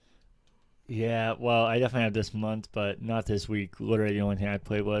month. Yeah, well, I definitely have this month, but not this week. Literally, the only thing I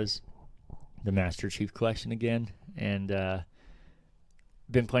played was the Master Chief Collection again, and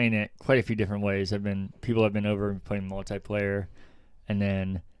been playing it quite a few different ways. People have been over and playing multiplayer, and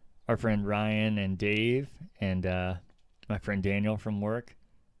then our friend Ryan and Dave and my friend Daniel from work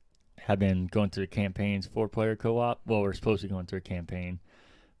have been going through campaigns, 4-player co-op. Well, we're supposed to be going through a campaign,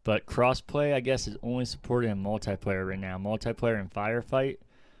 but crossplay, I guess, is only supported in multiplayer right now. Multiplayer and Firefight.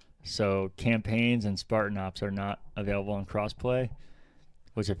 So campaigns and Spartan Ops are not available on crossplay,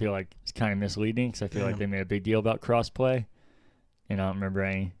 which I feel like is kind of misleading because I feel like they made a big deal about crossplay, and I don't remember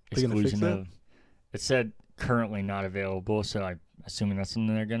any exclusion of. It said currently not available, so I'm assuming that's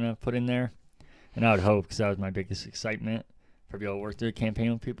something they're gonna put in there, and I would hope because that was my biggest excitement for being able to work through a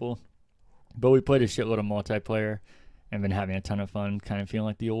campaign with people. But we played a shitload of multiplayer and been having a ton of fun, kind of feeling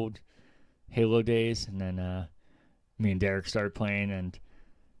like the old Halo days. And then me and Derek started playing, and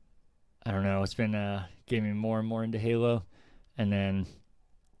I don't know, it's been getting me more and more into Halo. And then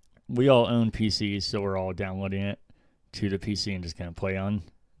we all own PCs, so we're all downloading it to the PC and just going to play on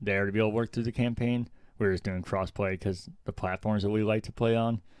there to be able to work through the campaign. We're just doing cross-play because the platforms that we like to play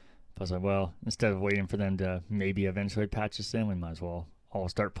on. But I was like, well, instead of waiting for them to maybe eventually patch us in, we might as well all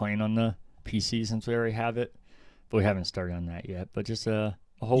start playing on the PC since we already have it. But we haven't started on that yet. But just a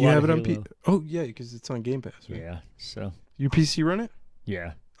whole lot of Halo. You have it on Oh, yeah, because it's on Game Pass, right? Yeah, so. Your PC run it?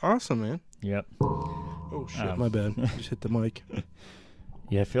 Yeah. Awesome, man. Yep. Oh, shit, my bad. Just hit the mic.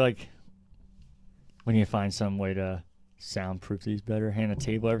 Yeah, I feel like we need to find some way to soundproof these better. Hand a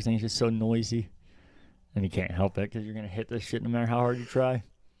table, everything's just so noisy. And you can't help it because you're going to hit this shit no matter how hard you try.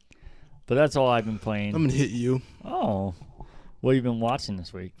 But that's all I've been playing. I'm going to hit you. Oh. What have you been watching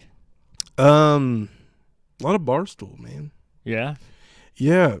this week? A lot of Barstool, man. Yeah?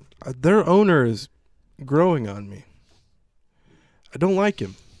 Yeah. Their owner is growing on me. I don't like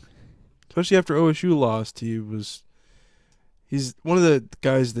him. Especially after OSU lost. He's one of the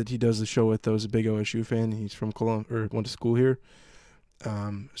guys that he does the show with, though, is a big OSU fan. He's from Columbia, or went to school here.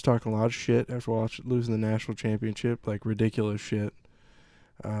 Was talking a lot of shit after losing the national championship, like ridiculous shit.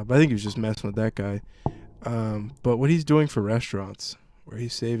 But I think he was just messing with that guy. But what he's doing for restaurants, where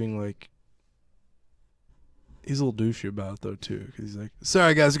he's saving like, he's a little douchey about it though too, because he's like,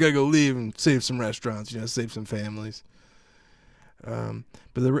 "Sorry guys, I gotta go leave and save some restaurants, save some families."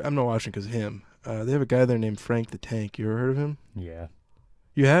 But I'm not watching because of him. They have a guy there named Frank the Tank. You ever heard of him? Yeah.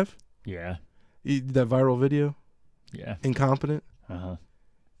 You have? Yeah. That viral video? Yeah. Incompetent? Uh-huh.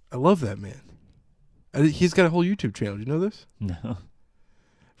 I love that man. He's got a whole YouTube channel. Do you know this? No.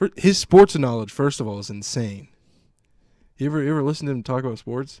 His sports knowledge, first of all, is insane. You ever listen to him talk about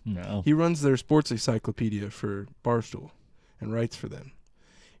sports? No. He runs their sports encyclopedia for Barstool and writes for them.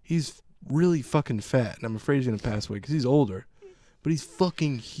 He's really fucking fat, and I'm afraid he's going to pass away because he's older. But he's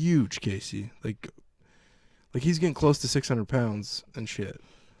fucking huge, Casey. Like he's getting close to 600 pounds and shit.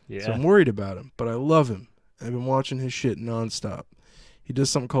 Yeah. So I'm worried about him, but I love him. I've been watching his shit nonstop. He does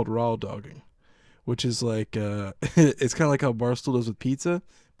something called raw dogging, which is like, it's kind of like how Barstool does with pizza,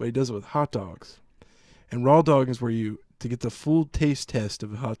 but he does it with hot dogs. And raw dogging is where to get the full taste test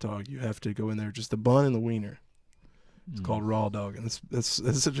of a hot dog, you have to go in there, just the bun and the wiener. It's called raw dogging. That's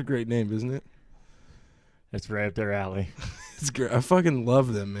such a great name, isn't it? It's right up their alley. It's great. I fucking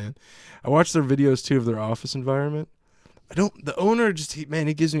love them, man. I watch their videos too of their office environment. The owner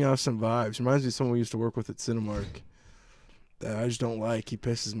he gives me off some vibes. Reminds me of someone we used to work with at Cinemark that I just don't like. He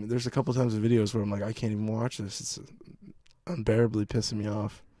pisses me. There's a couple times of videos where I'm like, I can't even watch this. It's unbearably pissing me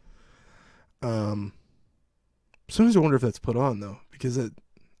off. Sometimes I wonder if that's put on though, because I feel like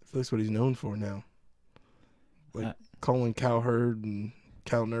that's what he's known for now. Like Colin Cowherd and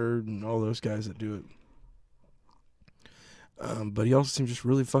Cal Nerd and all those guys that do it. But he also seems just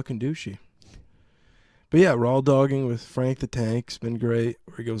really fucking douchey. But yeah, raw dogging with Frank the Tank's been great,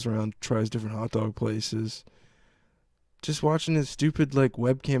 where he goes around, tries different hot dog places. Just watching his stupid like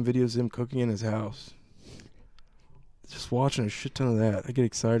webcam videos of him cooking in his house. Just watching a shit ton of that. I get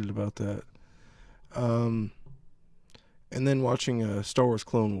excited about that. And then watching Star Wars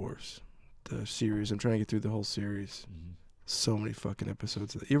Clone Wars, the series. I'm trying to get through the whole series. Mm-hmm. So many fucking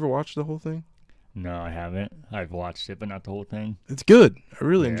episodes of that. You ever watch the whole thing? No, I haven't. I've watched it, but not the whole thing. It's good. I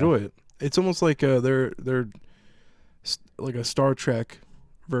really enjoy it. It's almost like they're like a Star Trek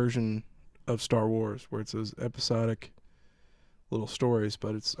version of Star Wars, where it's those episodic little stories,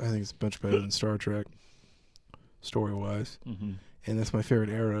 but I think it's much better than Star Trek, story-wise. Mm-hmm. And that's my favorite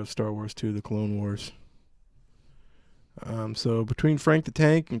era of Star Wars too, the Clone Wars. So between Frank the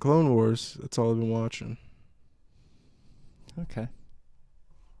Tank and Clone Wars, that's all I've been watching. Okay.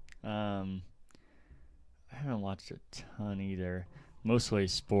 I haven't watched a ton either. Mostly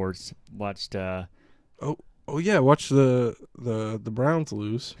sports. Watched. Oh yeah, watch the Browns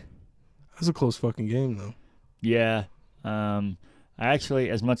lose. That was a close fucking game though. Yeah. I actually,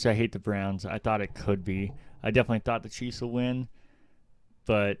 as much as I hate the Browns, I thought it could be. I definitely thought the Chiefs will win,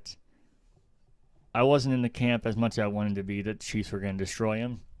 but I wasn't in the camp as much as I wanted to be that the Chiefs were going to destroy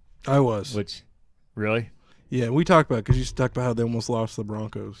them. I was. Which, really? Yeah, we talked about it because you talked about how they almost lost to the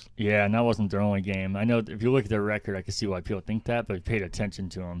Broncos. Yeah, and that wasn't their only game. I know if you look at their record, I can see why people think that, but if you paid attention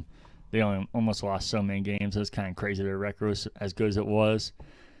to them, they only almost lost so many games. It was kind of crazy their record was as good as it was.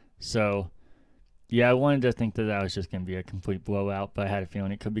 So, yeah, I wanted to think that was just going to be a complete blowout, but I had a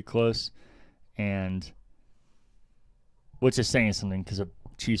feeling it could be close. And which is saying something because the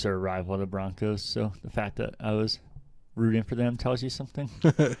Chiefs are a rival of the Broncos, so the fact that I was rooting for them tells you something.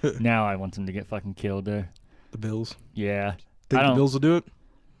 Now I want them to get fucking killed there. The Bills? Yeah. Think the Bills will do it?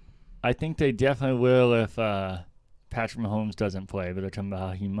 I think they definitely will if Patrick Mahomes doesn't play, but they're talking about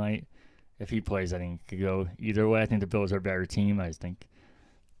how he might. If he plays, I think it could go either way. I think the Bills are a better team. I just think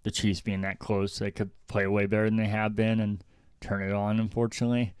the Chiefs being that close, they could play way better than they have been and turn it on,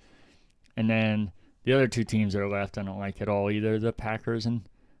 unfortunately. And then the other two teams that are left, I don't like at all either, the Packers and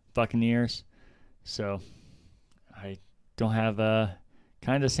Buccaneers. So I don't have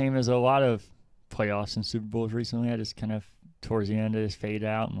kind of the same as a lot of playoffs and Super Bowls recently. I just kind of towards the end I just fade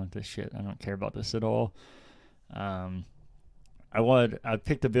out and like this shit. I don't care about this at all. I'd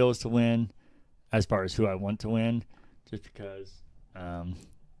pick the Bills to win as far as who I want to win, just because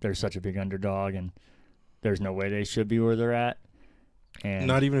they're such a big underdog and there's no way they should be where they're at. And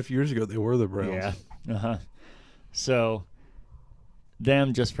not even a few years ago they were the Browns. Yeah. So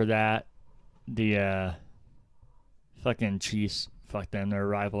them just for that. The fucking Chiefs, fuck them. They're a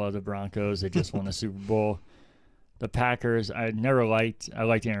rival of the Broncos. They just won the Super Bowl. The Packers, I liked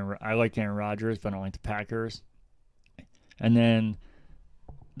Aaron Rodgers, but I don't like the Packers. And then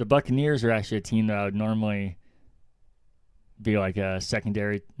the Buccaneers are actually a team that I would normally be like a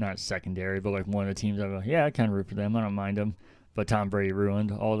not secondary, but like one of the teams I go, yeah, I kind of root for them. I don't mind them. But Tom Brady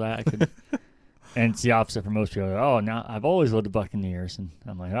ruined all that. And it's the opposite for most people. Like, oh, now I've always loved the Buccaneers, and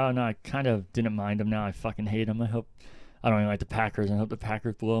I'm like, oh no, I kind of didn't mind them. Now I fucking hate them. I don't even like the Packers, and I hope the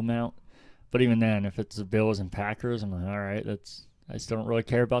Packers blow them out. But even then, if it's the Bills and Packers, I'm like, all right, I still don't really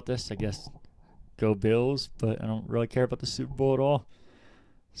care about this. I guess go Bills, but I don't really care about the Super Bowl at all.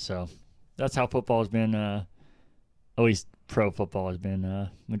 So that's how football has been. At least pro football has been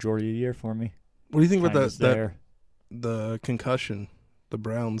majority of the year for me. What do you think about Kinda just there. the concussion, the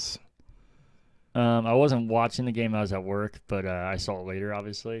Browns? I wasn't watching the game. I was at work, but I saw it later,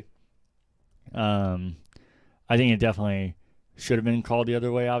 obviously. I think it definitely should have been called the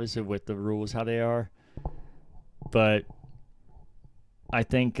other way, obviously, with the rules how they are. But I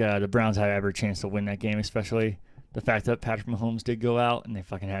think the Browns had every chance to win that game, especially the fact that Patrick Mahomes did go out and they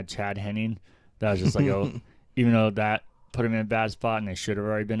fucking had Chad Henning. That was just like, even though that put him in a bad spot and they should have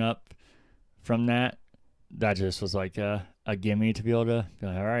already been up from that, that just was like a gimme to be able to be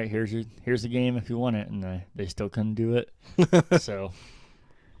like, all right, here's the game if you want it, and they still couldn't do it. So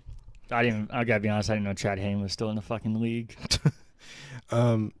I gotta be honest, I didn't know Chad Hayne was still in the fucking league.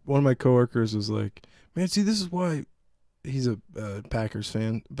 One of my coworkers was like, man, see, this is why he's a Packers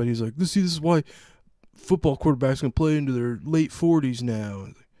fan, but he's like, this is why football quarterbacks can play into their late 40s now.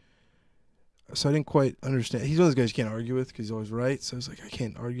 So I didn't quite understand. He's one of those guys you can't argue with because he's always right. So I was like, I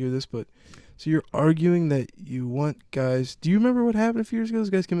can't argue this, but so you're arguing that you want guys. Do you remember what happened a few years ago? Those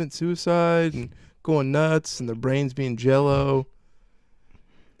guys commit suicide and going nuts and their brains being jello.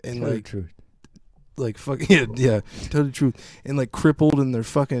 And Tell the like, truth. like fucking yeah, tell the truth. And like crippled in their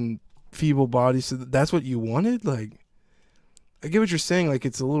fucking feeble bodies. So that's what you wanted. Like, I get what you're saying. Like,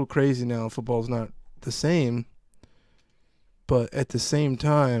 it's a little crazy now. Football's not the same, but at the same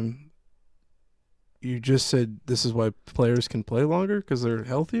time, you just said this is why players can play longer because they're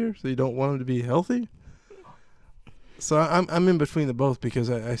healthier. So you don't want them to be healthy. So I'm in between the both because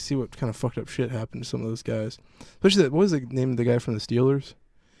I see what kind of fucked up shit happened to some of those guys. Especially what was the name of the guy from the Steelers?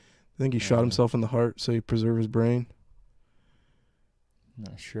 I think he shot himself in the heart so he preserved his brain.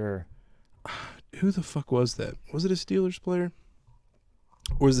 Not sure. Who the fuck was that? Was it a Steelers player?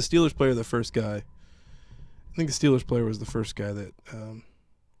 Or was the Steelers player the first guy? I think the Steelers player was the first guy that.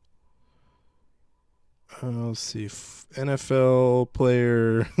 Let's see. NFL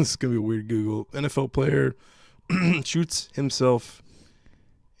player. This is going to be a weird Google. NFL player shoots himself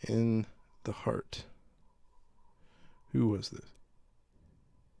in the heart. Who was this?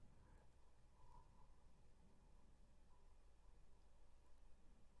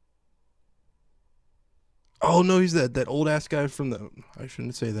 Oh, no, he's that old ass guy from the. I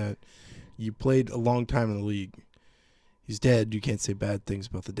shouldn't say that. You played a long time in the league. He's dead. You can't say bad things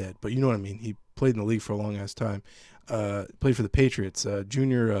about the dead, but you know what I mean. He played in the league for a long ass time. Played for the Patriots.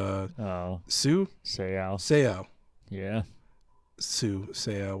 Junior Sue? Seau. Yeah. Sue,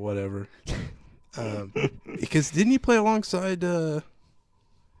 Seau, whatever. Because didn't he play alongside the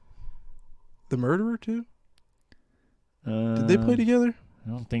murderer too? Did they play together?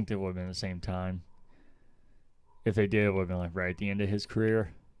 I don't think they would have been at the same time. If they did, it would have been like right at the end of his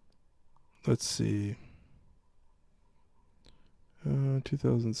career. Let's see.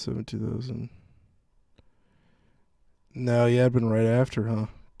 2007, 2000. No, yeah, it'd been right after, huh?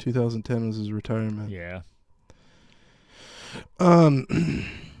 2010 was his retirement. Yeah. Seau,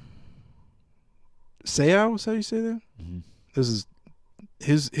 is that how you say that? Mm-hmm. This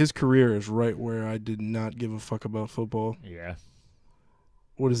is his career is right where I did not give a fuck about football. Yeah.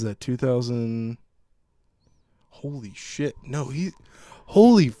 What is that? 2000. Holy shit! No,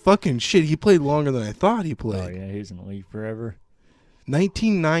 holy fucking shit! He played longer than I thought he played. Oh yeah, he was in the league forever.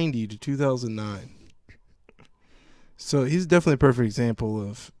 1990 to 2009. So he's definitely a perfect example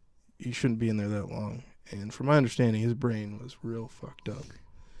of you shouldn't be in there that long. And from my understanding, his brain was real fucked up.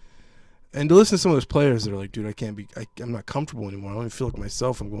 And to listen to some of those players that are like, dude, I'm not comfortable anymore. I don't even feel like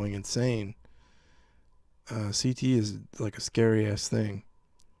myself. I'm going insane. CT is like a scary ass thing.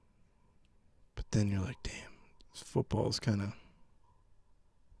 But then you're like, damn, this football is kind of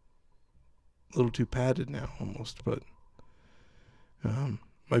a little too padded now almost. But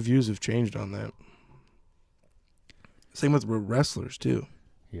my views have changed on that. Same with wrestlers too.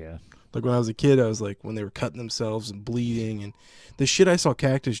 Yeah. Like when I was a kid, I was like, when they were cutting themselves and bleeding, and the shit I saw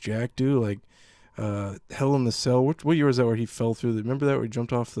Cactus Jack do, like Hell in the Cell. What year was that where he fell through? Remember that where he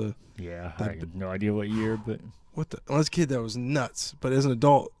jumped off the? Yeah, I have no idea what year, but what the? When I was a kid, that was nuts. But as an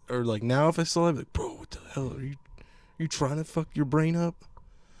adult, or like now, if I saw it, I'd be like, bro, what the hell are you trying to fuck your brain up?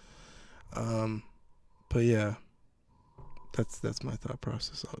 But yeah, that's my thought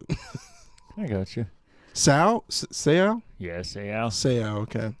process on it. I got you. Seau? Yeah, Seau. Seau,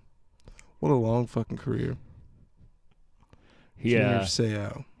 okay. What a long fucking career. Yeah.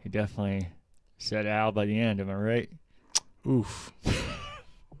 Seau. He definitely Said Al by the end. Am I right? Oof.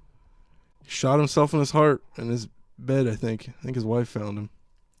 Shot himself in his heart in his bed, I think. I think his wife found him.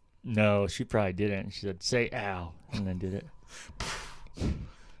 No, she probably didn't. She said, say Al, and then did it.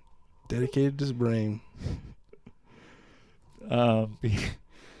 Dedicated to his brain.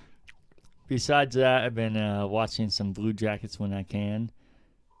 Besides that, I've been watching some Blue Jackets when I can.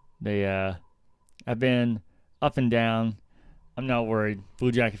 I've been up and down. I'm not worried.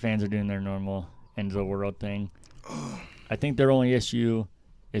 Blue Jacket fans are doing their normal end of the world thing. I think their only issue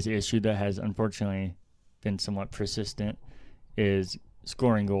is the issue that has unfortunately been somewhat persistent is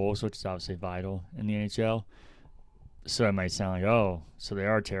scoring goals, which is obviously vital in the NHL. So it might sound like, oh, so they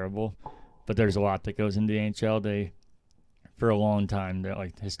are terrible. But there's a lot that goes into the NHL. They, for a long time, they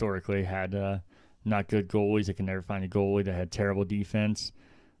like historically had not good goalies. They can never find a goalie. They had terrible defense.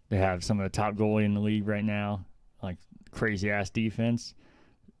 They have some of the top goalie in the league right now, like crazy-ass defense.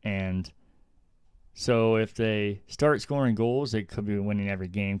 And so if they start scoring goals, they could be winning every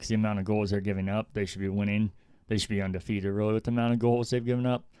game because the amount of goals they're giving up, they should be winning. They should be undefeated, really, with the amount of goals they've given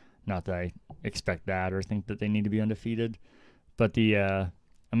up. Not that I expect that or think that they need to be undefeated, but the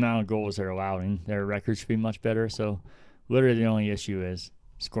amount of goals they're allowing, their record should be much better. So literally the only issue is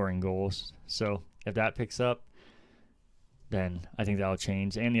scoring goals. So if that picks up, then I think that'll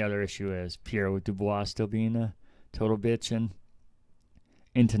change. And the other issue is Pierre Dubois still being a total bitch. And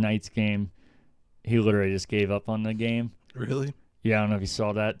in tonight's game, he literally just gave up on the game. Really? Yeah, I don't know if you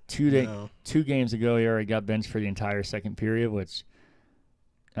saw that. No. 2 games ago, he already got benched for the entire second period, which,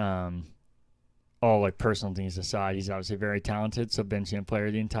 all like personal things aside, he's obviously very talented. So benching a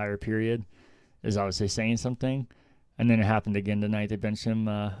player the entire period is obviously saying something. And then it happened again tonight. They benched him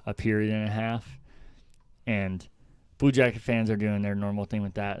a period and a half. And Blue Jacket fans are doing their normal thing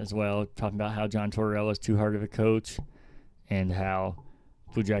with that as well, talking about how John Tortorella is too hard of a coach and how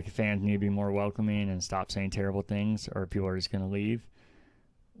Blue Jacket fans need to be more welcoming and stop saying terrible things or people are just going to leave,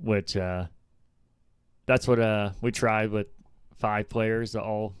 which that's what we tried with 5 players that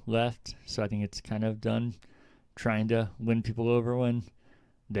all left. So I think it's kind of done trying to win people over when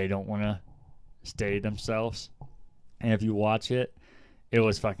they don't want to stay themselves. And if you watch it, it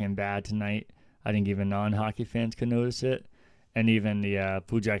was fucking bad tonight. I think even non-hockey fans could notice it. And even the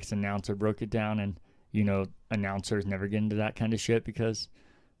Blue Jackets announcer broke it down. And, you know, announcers never get into that kind of shit because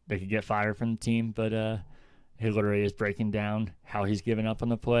they could get fired from the team. But he literally is breaking down how he's giving up on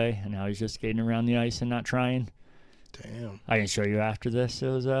the play and how he's just skating around the ice and not trying. Damn. I can show you after this. It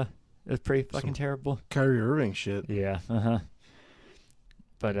was pretty fucking terrible. Kyrie Irving shit. Yeah,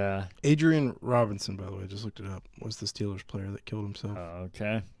 But Adrian Robinson, by the way, just looked it up, was the Steelers player that killed himself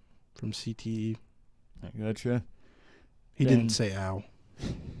okay. from CTE. I gotcha. He didn't say Al.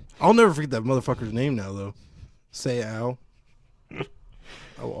 I'll never forget that motherfucker's name now, though. Say Al.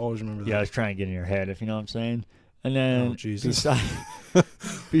 I will always remember that. Yeah, I was trying to get in your head, if you know what I'm saying. And then Jesus.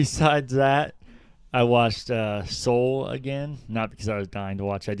 besides that, I watched Soul again. Not because I was dying to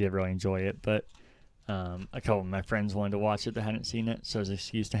watch. I did really enjoy it, but a couple of my friends wanted to watch it that hadn't seen it, so it was an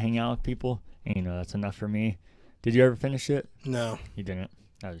excuse to hang out with people. And, you know, that's enough for me. Did you ever finish it? No. You didn't.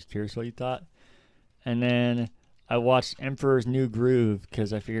 I was curious what you thought. And then I watched Emperor's New Groove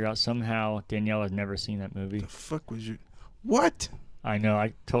because I figured out somehow Danielle has never seen that movie. The fuck was you? What? I know.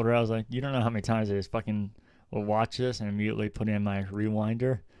 I told her, I was like, you don't know how many times I just fucking will watch this and immediately put in my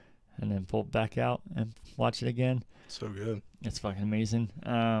rewinder and then pull it back out and watch it again. So good. It's fucking amazing.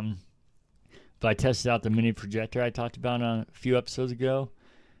 But I tested out the mini projector I talked about on a few episodes ago,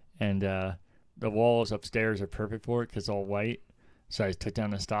 and the walls upstairs are perfect for it because it's all white. So I just took down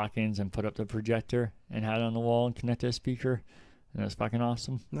the stockings and put up the projector and had it on the wall and connected a speaker, and it was fucking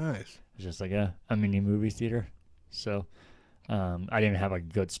awesome. Nice. It's just like a mini movie theater. So I didn't have like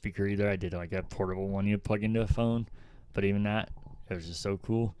a good speaker either. I did like a portable one you plug into a phone, but even that, it was just so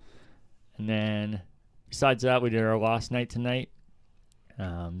cool. And then besides that, we did our last night tonight.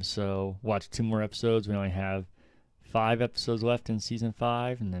 So watched 2 more episodes. We only have 5 episodes left in season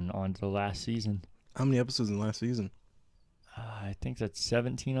 5, and then on to the last season. How many episodes in the last season? I think that's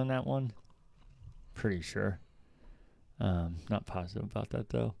 17 on that one. Pretty sure. Not positive about that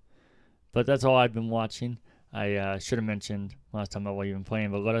though. But that's all I've been watching. I should have mentioned last time about what you've been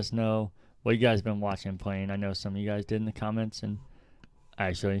playing, but let us know what you guys have been watching and playing. I know some of you guys did in the comments, and I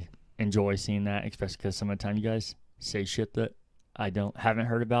actually enjoy seeing that, especially because some of the time you guys say shit that I haven't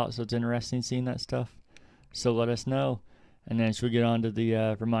heard about, so it's interesting seeing that stuff. So let us know. And then should we get on to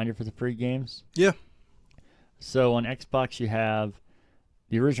the reminder for the free games? Yeah. So on Xbox, you have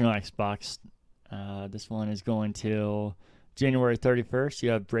the original Xbox. This one is going till January 31st.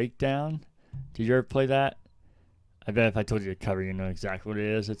 You have Breakdown. Did you ever play that? I bet if I told you the cover, you know exactly what it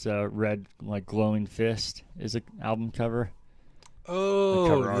is. It's a red, like, glowing fist is an album cover. The Oh,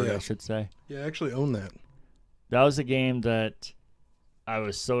 cover art, yeah. I should say. Yeah, I actually own that. That was a game that I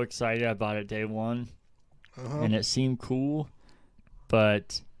was so excited. I bought it day one, Uh-huh. and it seemed cool,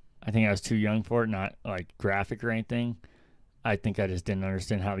 but I think I was too young for it, not, like, graphic or anything. I think I just didn't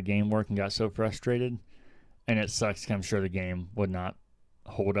understand how the game worked and got so frustrated. And it sucks because I'm sure the game would not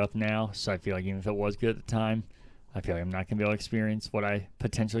hold up now. So I feel like even if it was good at the time, I feel like I'm not going to be able to experience what I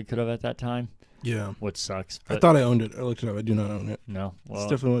potentially could have at that time, Yeah. which sucks. I But thought I owned it. I looked it up. I do not own it. no, It's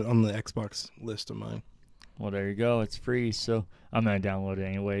definitely on the Xbox list of mine. well, there you go. It's free, so I'm going to download it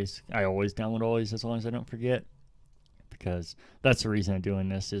anyways. I always download all these as long as I don't forget, because that's the reason I'm doing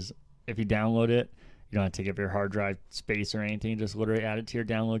this is if you download it, you don't have to take up your hard drive space or anything. Just literally add it to your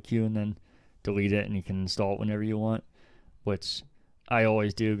download queue and then delete it, and you can install it whenever you want, which I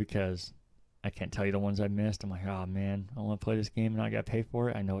always do because I can't tell you the ones I missed. I'm like, oh man, I want to play this game and I got to pay for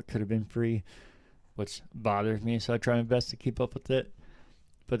it. I know it could have been free, which bothers me, so I try my best to keep up with it.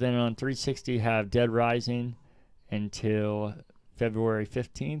 But then on 360, you have Dead Rising until February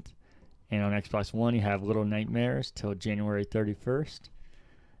 15th. And on Xbox One, you have Little Nightmares till January 31st.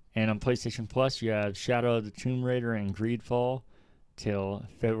 And on PlayStation Plus, you have Shadow of the Tomb Raider and Greedfall till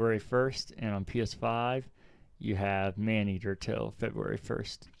February 1st. And on PS5, you have Maneater till February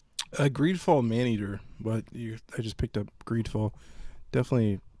 1st. Greedfall, Maneater, but I just picked up Greedfall.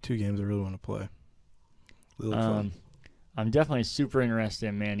 Definitely two games I really want to play. Really fun. I'm definitely super interested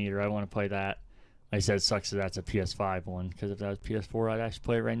in Maneater. I want to play that. Like I said, it sucks that that's a PS5 one, because if that was PS4, I'd actually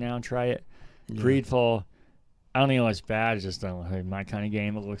play it right now and try it. Yeah. Greedfall, I don't think it looks bad. It's just my kind of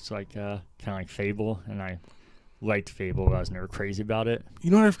game. It looks like kind of like Fable, and I liked Fable, but I was never crazy about it.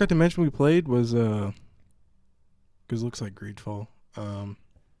 You know what I forgot to mention we played was, because it looks like Greedfall.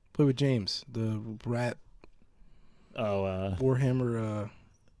 Play with James, the rat. Warhammer.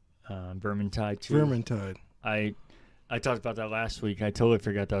 Vermintide 2. Vermintide. I talked about that last week. I totally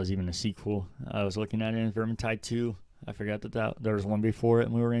forgot that was even a sequel. I was looking at it in Vermintide 2. I forgot that there was one before it,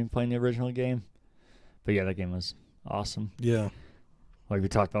 and we were even playing the original game. But yeah, that game was awesome. Yeah. Like we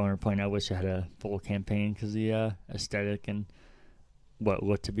talked about when we were playing, I wish I had a full campaign because the aesthetic and what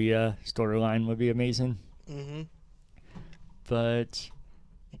looked to be a storyline would be amazing. Mm-hmm. But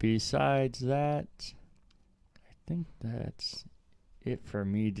besides that, I think that's it for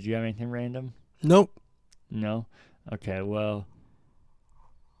me. Did you have anything random? Nope. No? Okay, well,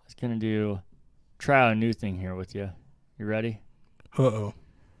 I was going to try out a new thing here with you. You ready? Uh-oh.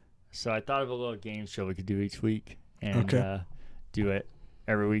 So I thought of a little game show we could do each week and do it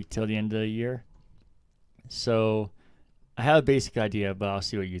every week till the end of the year. So I have a basic idea, but I'll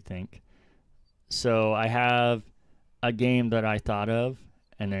see what you think. So I have a game that I thought of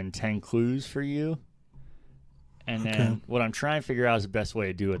and then 10 clues for you. And then what I'm trying to figure out is the best way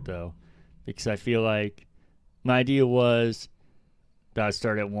to do it, though, because I feel like my idea was that I'd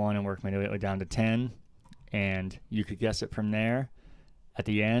start at 1 and work my way down to 10, and you could guess it from there at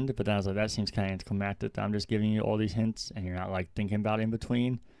the end. But then I was like, that seems kind of anticlimactic. I'm just giving you all these hints, and you're not, like, thinking about it in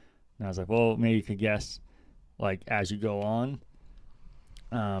between. And I was like, well, maybe you could guess, like, as you go on.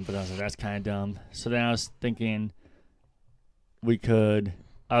 But I was like, that's kind of dumb. So then I was thinking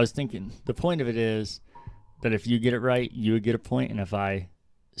the point of it is that if you get it right, you would get a point, and if I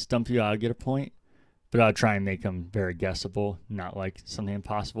stump you, I'll get a point. But I'll try and make them very guessable, not like something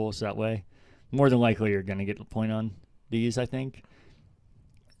impossible. So that way, more than likely, you're going to get the point on these, I think.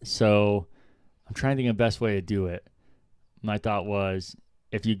 So I'm trying to think of the best way to do it. My thought was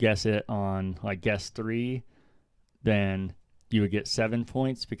if you guess it on like guess 3, then you would get 7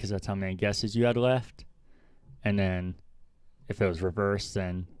 points because that's how many guesses you had left. And then if it was reversed,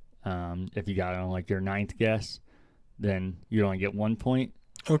 then if you got it on like your 9th guess, then you'd only get 1 point.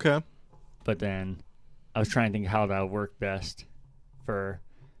 Okay. But then I was trying to think how that would work best for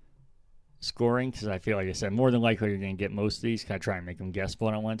scoring, because I feel like I said, more than likely you're going to get most of these, because I try and make them guessable.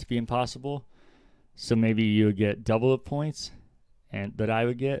 I don't want it to be impossible. So maybe you would get double the points and that I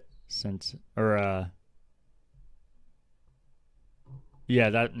would get, yeah,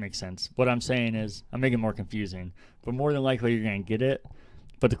 that makes sense. What I'm saying is I'm making it more confusing, but more than likely you're going to get it,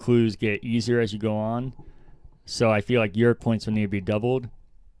 but the clues get easier as you go on. So I feel like your points will need to be doubled,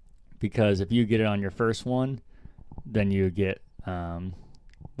 because if you get it on your first one, then you get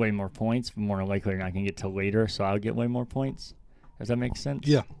way more points. But more than likely, you're not going to get till later, so I'll get way more points. Does that make sense?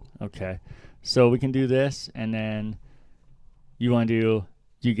 Yeah. Okay. So we can do this, and then you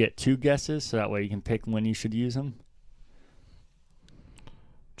get 2 guesses, so that way you can pick when you should use them?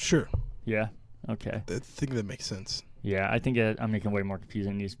 Sure. Yeah? Okay. I think that makes sense. Yeah, I think I'm making it way more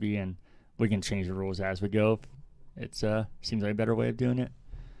confusing than it needs to be, and we can change the rules as we go It's seems like a better way of doing it.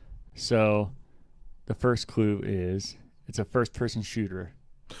 So the first clue is it's a first-person shooter.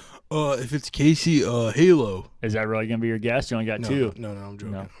 If it's Casey, Halo. Is that really gonna be your guess? You only got No, two. no, I'm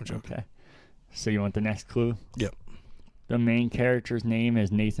joking. No. I'm joking. Okay. So you want the next clue? Yep. The main character's name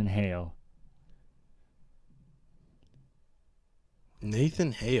is Nathan Hale.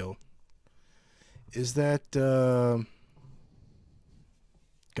 Nathan Hale. Is that God,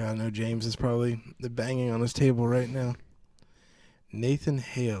 no, James is probably banging on his table right now. Nathan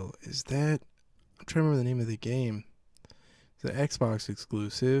Hale. Is that I'm trying to remember the name of the game. It's an Xbox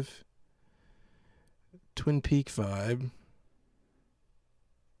exclusive. Twin Peak vibe.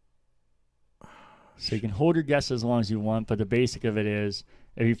 So you can hold your guess as long as you want, but the basic of it is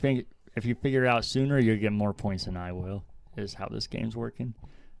if you figure it out sooner, you'll get more points than I will. Is how this game's working.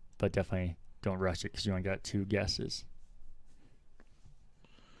 But definitely don't rush it because you only got two guesses.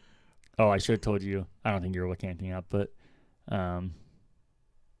 Oh, I should have told you. I don't think you were looking anything up, but I'm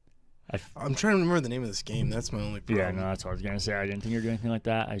trying to remember the name of this game. That's my only problem. yeah, no, that's what I was gonna say. I didn't think you were doing anything like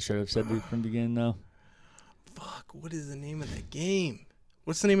that. I should have said it from the beginning though. Fuck, what is the name of the game?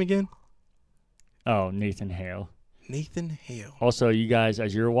 What's the name again? Oh, Nathan Hale. Nathan Hale. Also, you guys,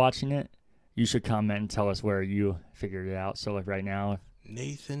 as you're watching it, you should comment and tell us where you figured it out. So, like right now,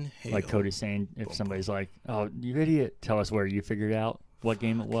 Nathan Hale. like Cody's saying, if somebody's like, "Oh, you idiot," tell us where you figured out what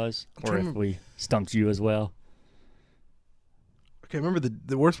game it was, or if we stumped you as well. Okay, I remember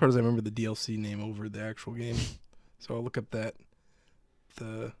the worst part is I remember the DLC name over the actual game, so I'll look up that.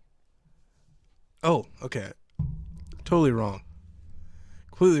 Oh, okay, totally wrong,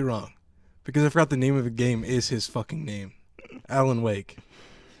 completely wrong, because I forgot the name of the game is his fucking name, Alan Wake.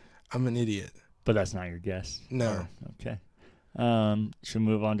 I'm an idiot. But that's not your guess. No. Okay. Should we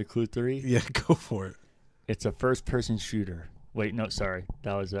move on to clue 3? Yeah, go for it. It's a first-person shooter. Wait, no, sorry.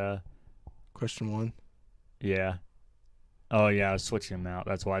 That was Question 1. Yeah. Oh yeah, I was switching them out.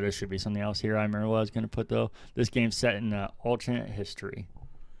 That's why there should be something else here. I remember what I was gonna put though. This game's set in alternate history.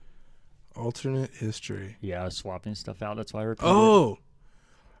 Alternate history. Yeah, I was swapping stuff out. That's why I repeated. Oh.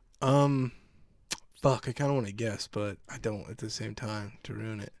 Fuck, I kind of want to guess, but I don't at the same time to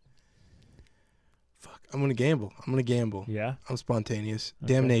ruin it. Fuck, I'm going to gamble. Yeah? I'm spontaneous.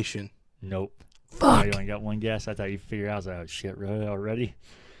 Okay. Damnation. Nope. Fuck. Oh, you only got one guess. I thought you figured out. I was like, oh shit, really already?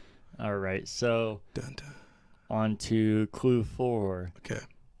 All right, so Dun, dun. on to clue 4. Okay.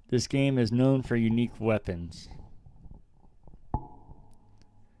 This game is known for unique weapons.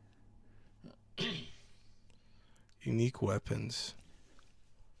 Unique weapons.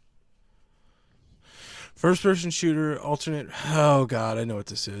 First person shooter, alternate. Oh, God, I know what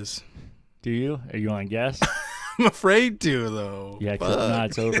this is. Do you? Are you want to guess? I'm afraid to, though. Yeah, because if not,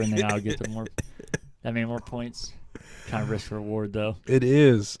 it's over, and then I'll get the more. That many more points. Kind of risk reward, though. It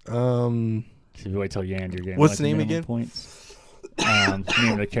is. So you wait till you end your game. What's the name again? Points. Name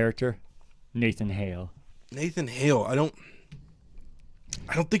of the character? Nathan Hale. Nathan Hale. I don't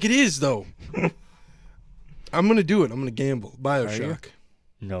think it is, though. I'm going to do it. I'm going to gamble. BioShock.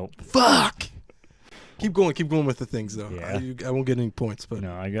 Nope. Fuck! Keep going with the things, though. Yeah. I won't get any points, but...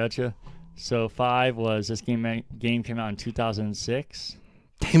 No, I gotcha. So 5 was this game came out in 2006.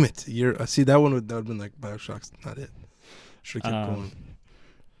 Damn it. See, that would have been like BioShock's not it. Should have kept going.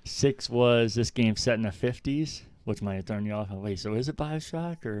 6 was this game set in the 50s, which might have thrown you off. Wait, so is it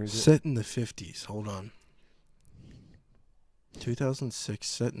BioShock or is Set in the 50s. Hold on. 2006,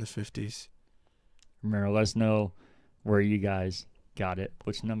 set in the 50s. Remember, let us know where you guys got it.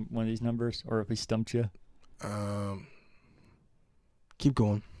 Which one of these numbers, or if we stumped you. Keep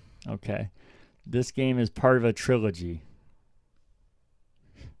going. Okay. This game is part of a trilogy.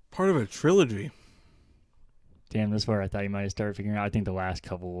 Part of a trilogy. Damn, this is where I thought you might have started figuring out. I think the last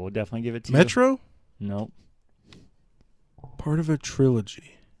couple will definitely give it to Metro? you. Nope. Part of a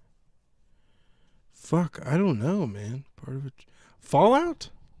trilogy. Fuck, I don't know, man. Part of a... Fallout?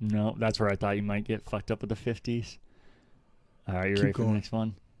 No, that's where I thought you might get fucked up with the 50s. All right, you Keep ready for the going. next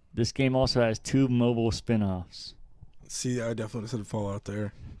one? This game also has 2 mobile spin-offs. See, I definitely said Fallout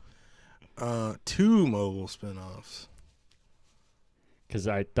there. 2 mobile spin-offs. Because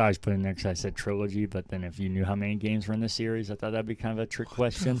I thought I was putting there because I said trilogy, but then if you knew how many games were in the series, I thought that'd be kind of a trick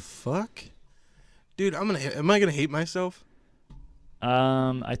question. The fuck? Dude, am I gonna hate myself?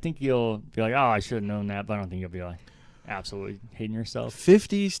 I think you'll be like, oh, I should have known that, but I don't think you'll be like absolutely hating yourself.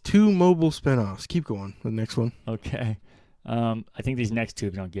 50s, 2 mobile spin-offs. Keep going. The next one. Okay. I think these next 2,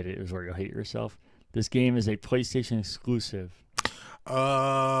 if you don't get it, is where you'll hate yourself. This game is a PlayStation exclusive.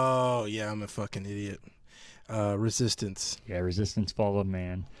 Oh, yeah, I'm a fucking idiot. Resistance. Yeah, Resistance Fall of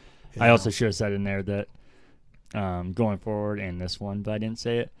Man. Yeah. I also should have said in there that going forward and this one, but I didn't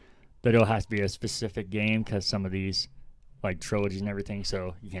say it. that it'll have to be a specific game because some of these, like trilogies and everything,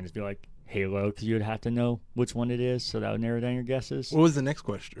 so you can't just be like Halo because you would have to know which one it is, so that would narrow down your guesses. What was the next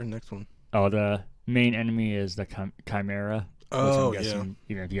question or next one? Oh, the main enemy is the Chimera. Oh, which I'm guessing,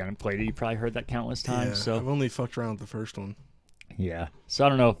 even if you haven't played it, you probably heard that countless times. Yeah, so I've only fucked around with the first one. Yeah. So I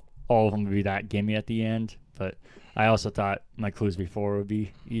don't know if all of them would be that gimme at the end, but I also thought my clues before would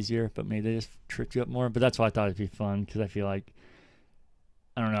be easier, but maybe they just tripped you up more. But that's why I thought it'd be fun, because I feel like,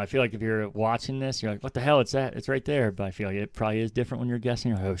 I don't know, I feel like if you're watching this, you're like, what the hell, it's that? It's right there. But I feel like it probably is different when you're guessing.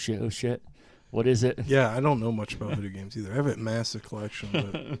 You're like, oh shit, what is it? Yeah, I don't know much about video games either. I have a massive collection,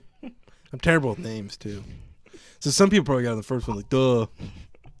 but I'm terrible with names too. So some people probably got the first one like, duh,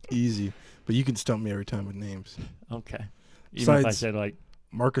 easy. But you can stump me every time with names. Okay. Even if I Besides- said, like,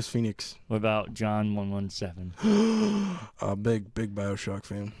 Marcus Phoenix. what about John 117? A big Bioshock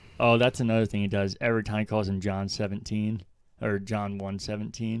fan. Oh, that's another thing he does. Every time he calls him John 17 or John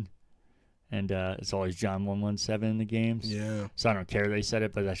 117, and it's always John 117 in the games. Yeah. So I don't care they said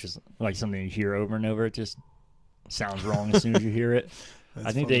it, but that's just like something you hear over and over. It just sounds wrong as soon as you hear it. That's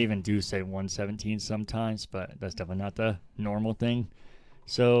I think funny. they even do say 117 sometimes, but that's definitely not the normal thing.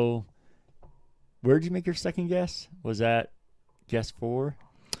 So where'd you make your second guess? Was that guess 4?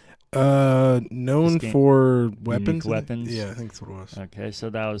 Known This game- for weapons. unique weapons? Yeah, I think that's what it was. Okay, so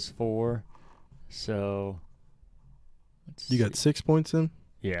that was 4. So let's You got see. 6 points in?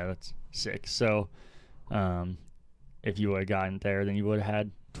 Yeah, that's 6. So if you would have gotten there, then you would have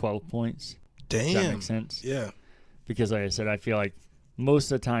had 12 points. Does that Damn. make sense? Yeah. Because like I said, I feel like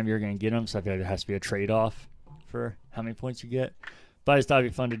most of the time you're going to get them, so I feel like there has to be a trade-off for how many points you get. But I just thought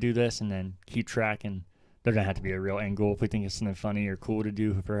it'd be fun to do this and then keep track, and there doesn't have to be a real end goal. If we think it's something funny or cool to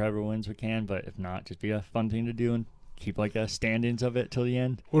do for whoever wins, we can. But if not, just be a fun thing to do and keep like a stand-ins of it till the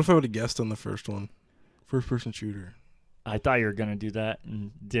end. What if I would have guessed on the first one? First-person shooter. I thought you were going to do that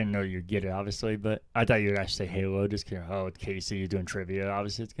and didn't know you'd get it, obviously. But I thought you would actually say Halo just because, oh, it's Casey, you're doing trivia.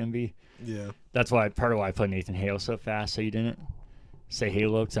 Obviously, it's going to be. Yeah. That's why part of why I put Nathan Hale so fast, so you didn't say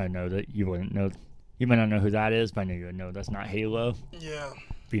Halo, because I know that you wouldn't know. You might not know who that is, but I know you would know that's not Halo, Yeah.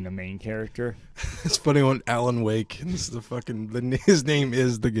 being a main character. It's funny on Alan Wake. This is the fucking. His name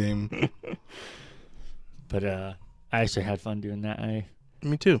is the game. But I actually had fun doing that.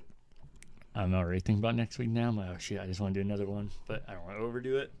 Me too. I'm already thinking about next week now. I'm like, oh shit, I just want to do another one, but I don't want to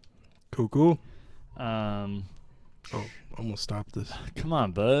overdo it. Cool. Um, Oh, almost stopped this. come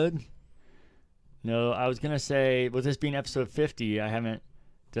on, bud. No, I was gonna say, with this being episode 50, I haven't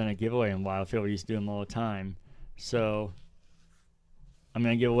done a giveaway in a while. I feel we used to do them all the time, so I'm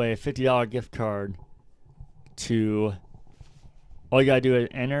gonna give away a $50 gift card to. All you gotta do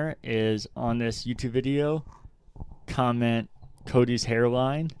to enter is on this YouTube video, comment Cody's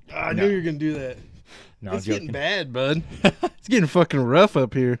hairline. I No. knew you were gonna do that. No, It's I'm getting joking. bad, bud. It's getting fucking rough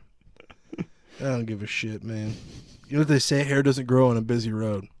up here. I don't give a shit, man. You know what they say? Hair doesn't grow on a busy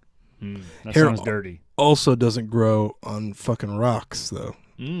road. That Hair- sounds dirty. Also doesn't grow on fucking rocks, though.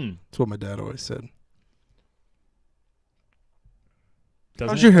 Mm, That's what my dad always said. doesn't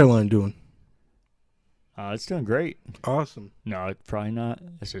How's it? your hairline doing? It's doing great. Awesome. No, it's probably not.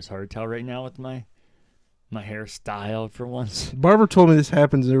 It's just hard to tell right now with my hairstyle for once. Barber told me this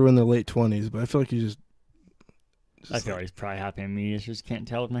happens when they're in their late 20s, but I feel like you just I feel like he's probably happy at me. I just can't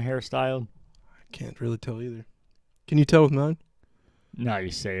tell with my hairstyle. I can't really tell either. Can you tell with mine? Now you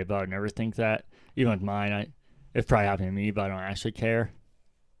say it, but I would never think that. Even with mine, it's probably happened to me, but I don't actually care.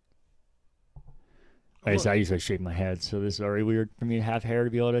 Like I said, I usually shave my head, so this is already weird for me to have hair to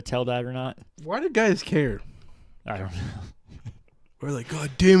be able to tell that or not. Why do guys care? I don't know. We're like,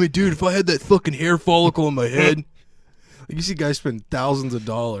 God damn it, dude, if I had that fucking hair follicle in my head. Like, you see guys spend thousands of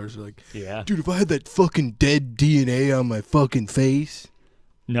dollars. Like, Yeah. dude, if I had that fucking dead DNA on my fucking face.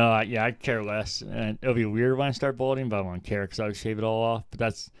 No, I care less. And it'll be weird when I start balding, but I won't care because I would shave it all off. But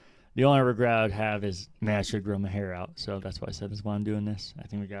that's the only regret I would have is, man, I should grow my hair out. So that's why I said that's why I'm doing this. I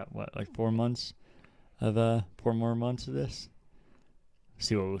think we got, like 4 months of, 4 more months of this.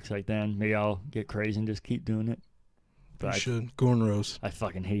 See what it looks like then. Maybe I'll get crazy and just keep doing it. You But should. Cornrows. I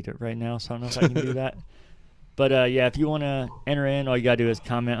fucking hate it right now, so I don't know if I can do that. But yeah, if you want to enter in, all you got to do is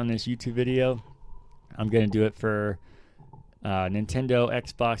comment on this YouTube video. I'm going to do it for Nintendo,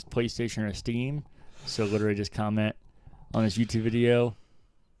 Xbox, PlayStation, or Steam. So literally just comment on this YouTube video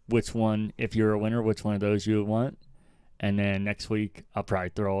which one, if you're a winner, which one of those you would want. And then next week, I'll probably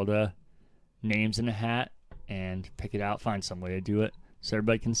throw all the names in a hat and pick it out, find some way to do it so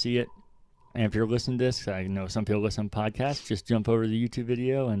everybody can see it. And if you're listening to this, I know some people listen to podcasts, just jump over to the YouTube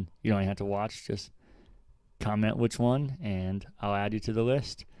video and you don't even have to watch, just comment which one and I'll add you to the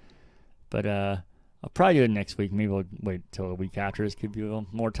list. But I'll probably do it next week. Maybe we'll wait till the week after. Just give people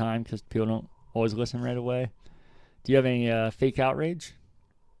more time because people don't always listen right away. Do you have any fake outrage?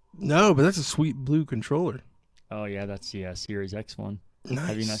 No, but that's a sweet blue controller. Oh, yeah, that's the Series X one. Nice.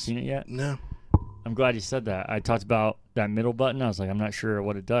 Have you not seen it yet? No. I'm glad you said that. I talked about that middle button. I was like, I'm not sure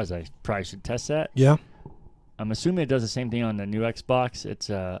what it does. I probably should test that. Yeah. I'm assuming it does the same thing on the new Xbox.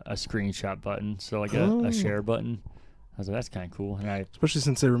 It's a screenshot button, so like a share button. I was like, that's kind of cool. And especially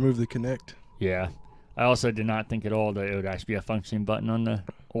since they removed the Kinect. Yeah. I also did not think at all that it would actually be a functioning button on the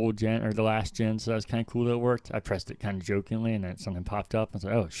old gen or the last gen, so that was kind of cool that it worked. I pressed it kind of jokingly, and then something popped up. I was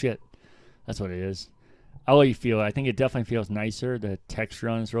like, oh, shit. That's what it is. I'll let you feel it. I think it definitely feels nicer. The texture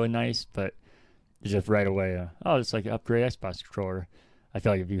on it is really nice, but it's just right away, it's like an upgrade Xbox controller. I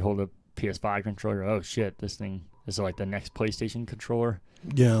feel like if you hold a PS5 controller, oh, shit, this is like the next PlayStation controller.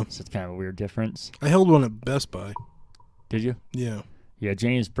 Yeah. So it's kind of a weird difference. I held one at Best Buy. Did you? Yeah. Yeah,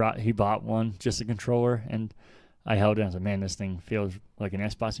 James bought one, just a controller, and I held it and I was like, man, this thing feels like an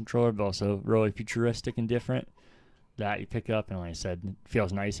Xbox controller, but also really futuristic and different. That you pick up, and like I said, it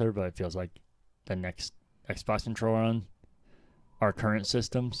feels nicer, but it feels like the next Xbox controller on our current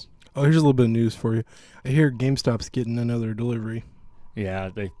systems. Oh, here's a little bit of news for you. I hear GameStop's getting another delivery. Yeah,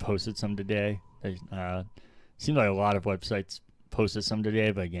 they posted some today. They seemed like a lot of websites posted some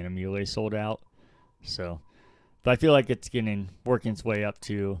today, but again, immediately sold out. So, but I feel like it's working its way up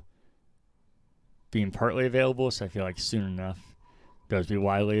to being partly available, so I feel like soon enough those will be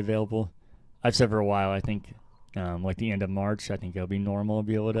widely available. I've said for a while, I think like the end of March, I think it'll be normal to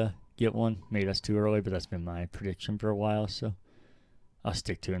be able to get one. Maybe that's too early, but that's been my prediction for a while, so I'll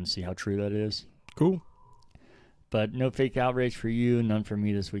stick to it and see how true that is. Cool. But no fake outrage for you, none for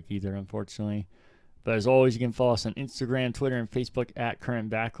me this week either, unfortunately. But as always, you can follow us on Instagram, Twitter, and Facebook at Current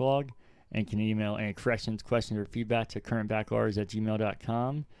Backlog, and can email any corrections, questions, or feedback to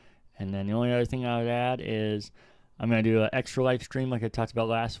currentbackloggers@gmail.com. And then the only other thing I would add is I'm going to do an extra live stream like I talked about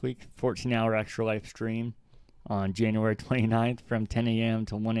last week, 14-hour extra live stream on January 29th from 10 a.m.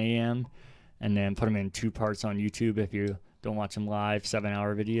 to 1 a.m. And then put them in 2 parts on YouTube if you don't watch them live,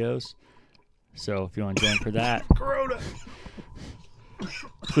 7-hour videos. So if you want to join for that, Corona.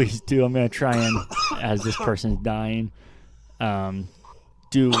 please do. I'm going to try and, as this person's dying,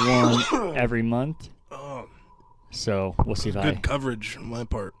 do one every month. So we'll see if Good coverage on my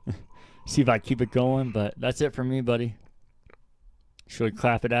part. See if I keep it going, but that's it for me, buddy. Should we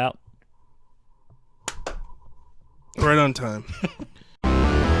clap it out? Right on time.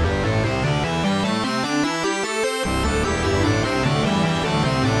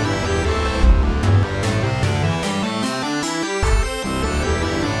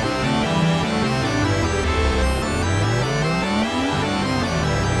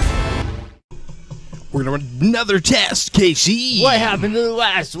 We're going to run another test, Casey. What happened to the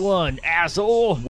last one, asshole?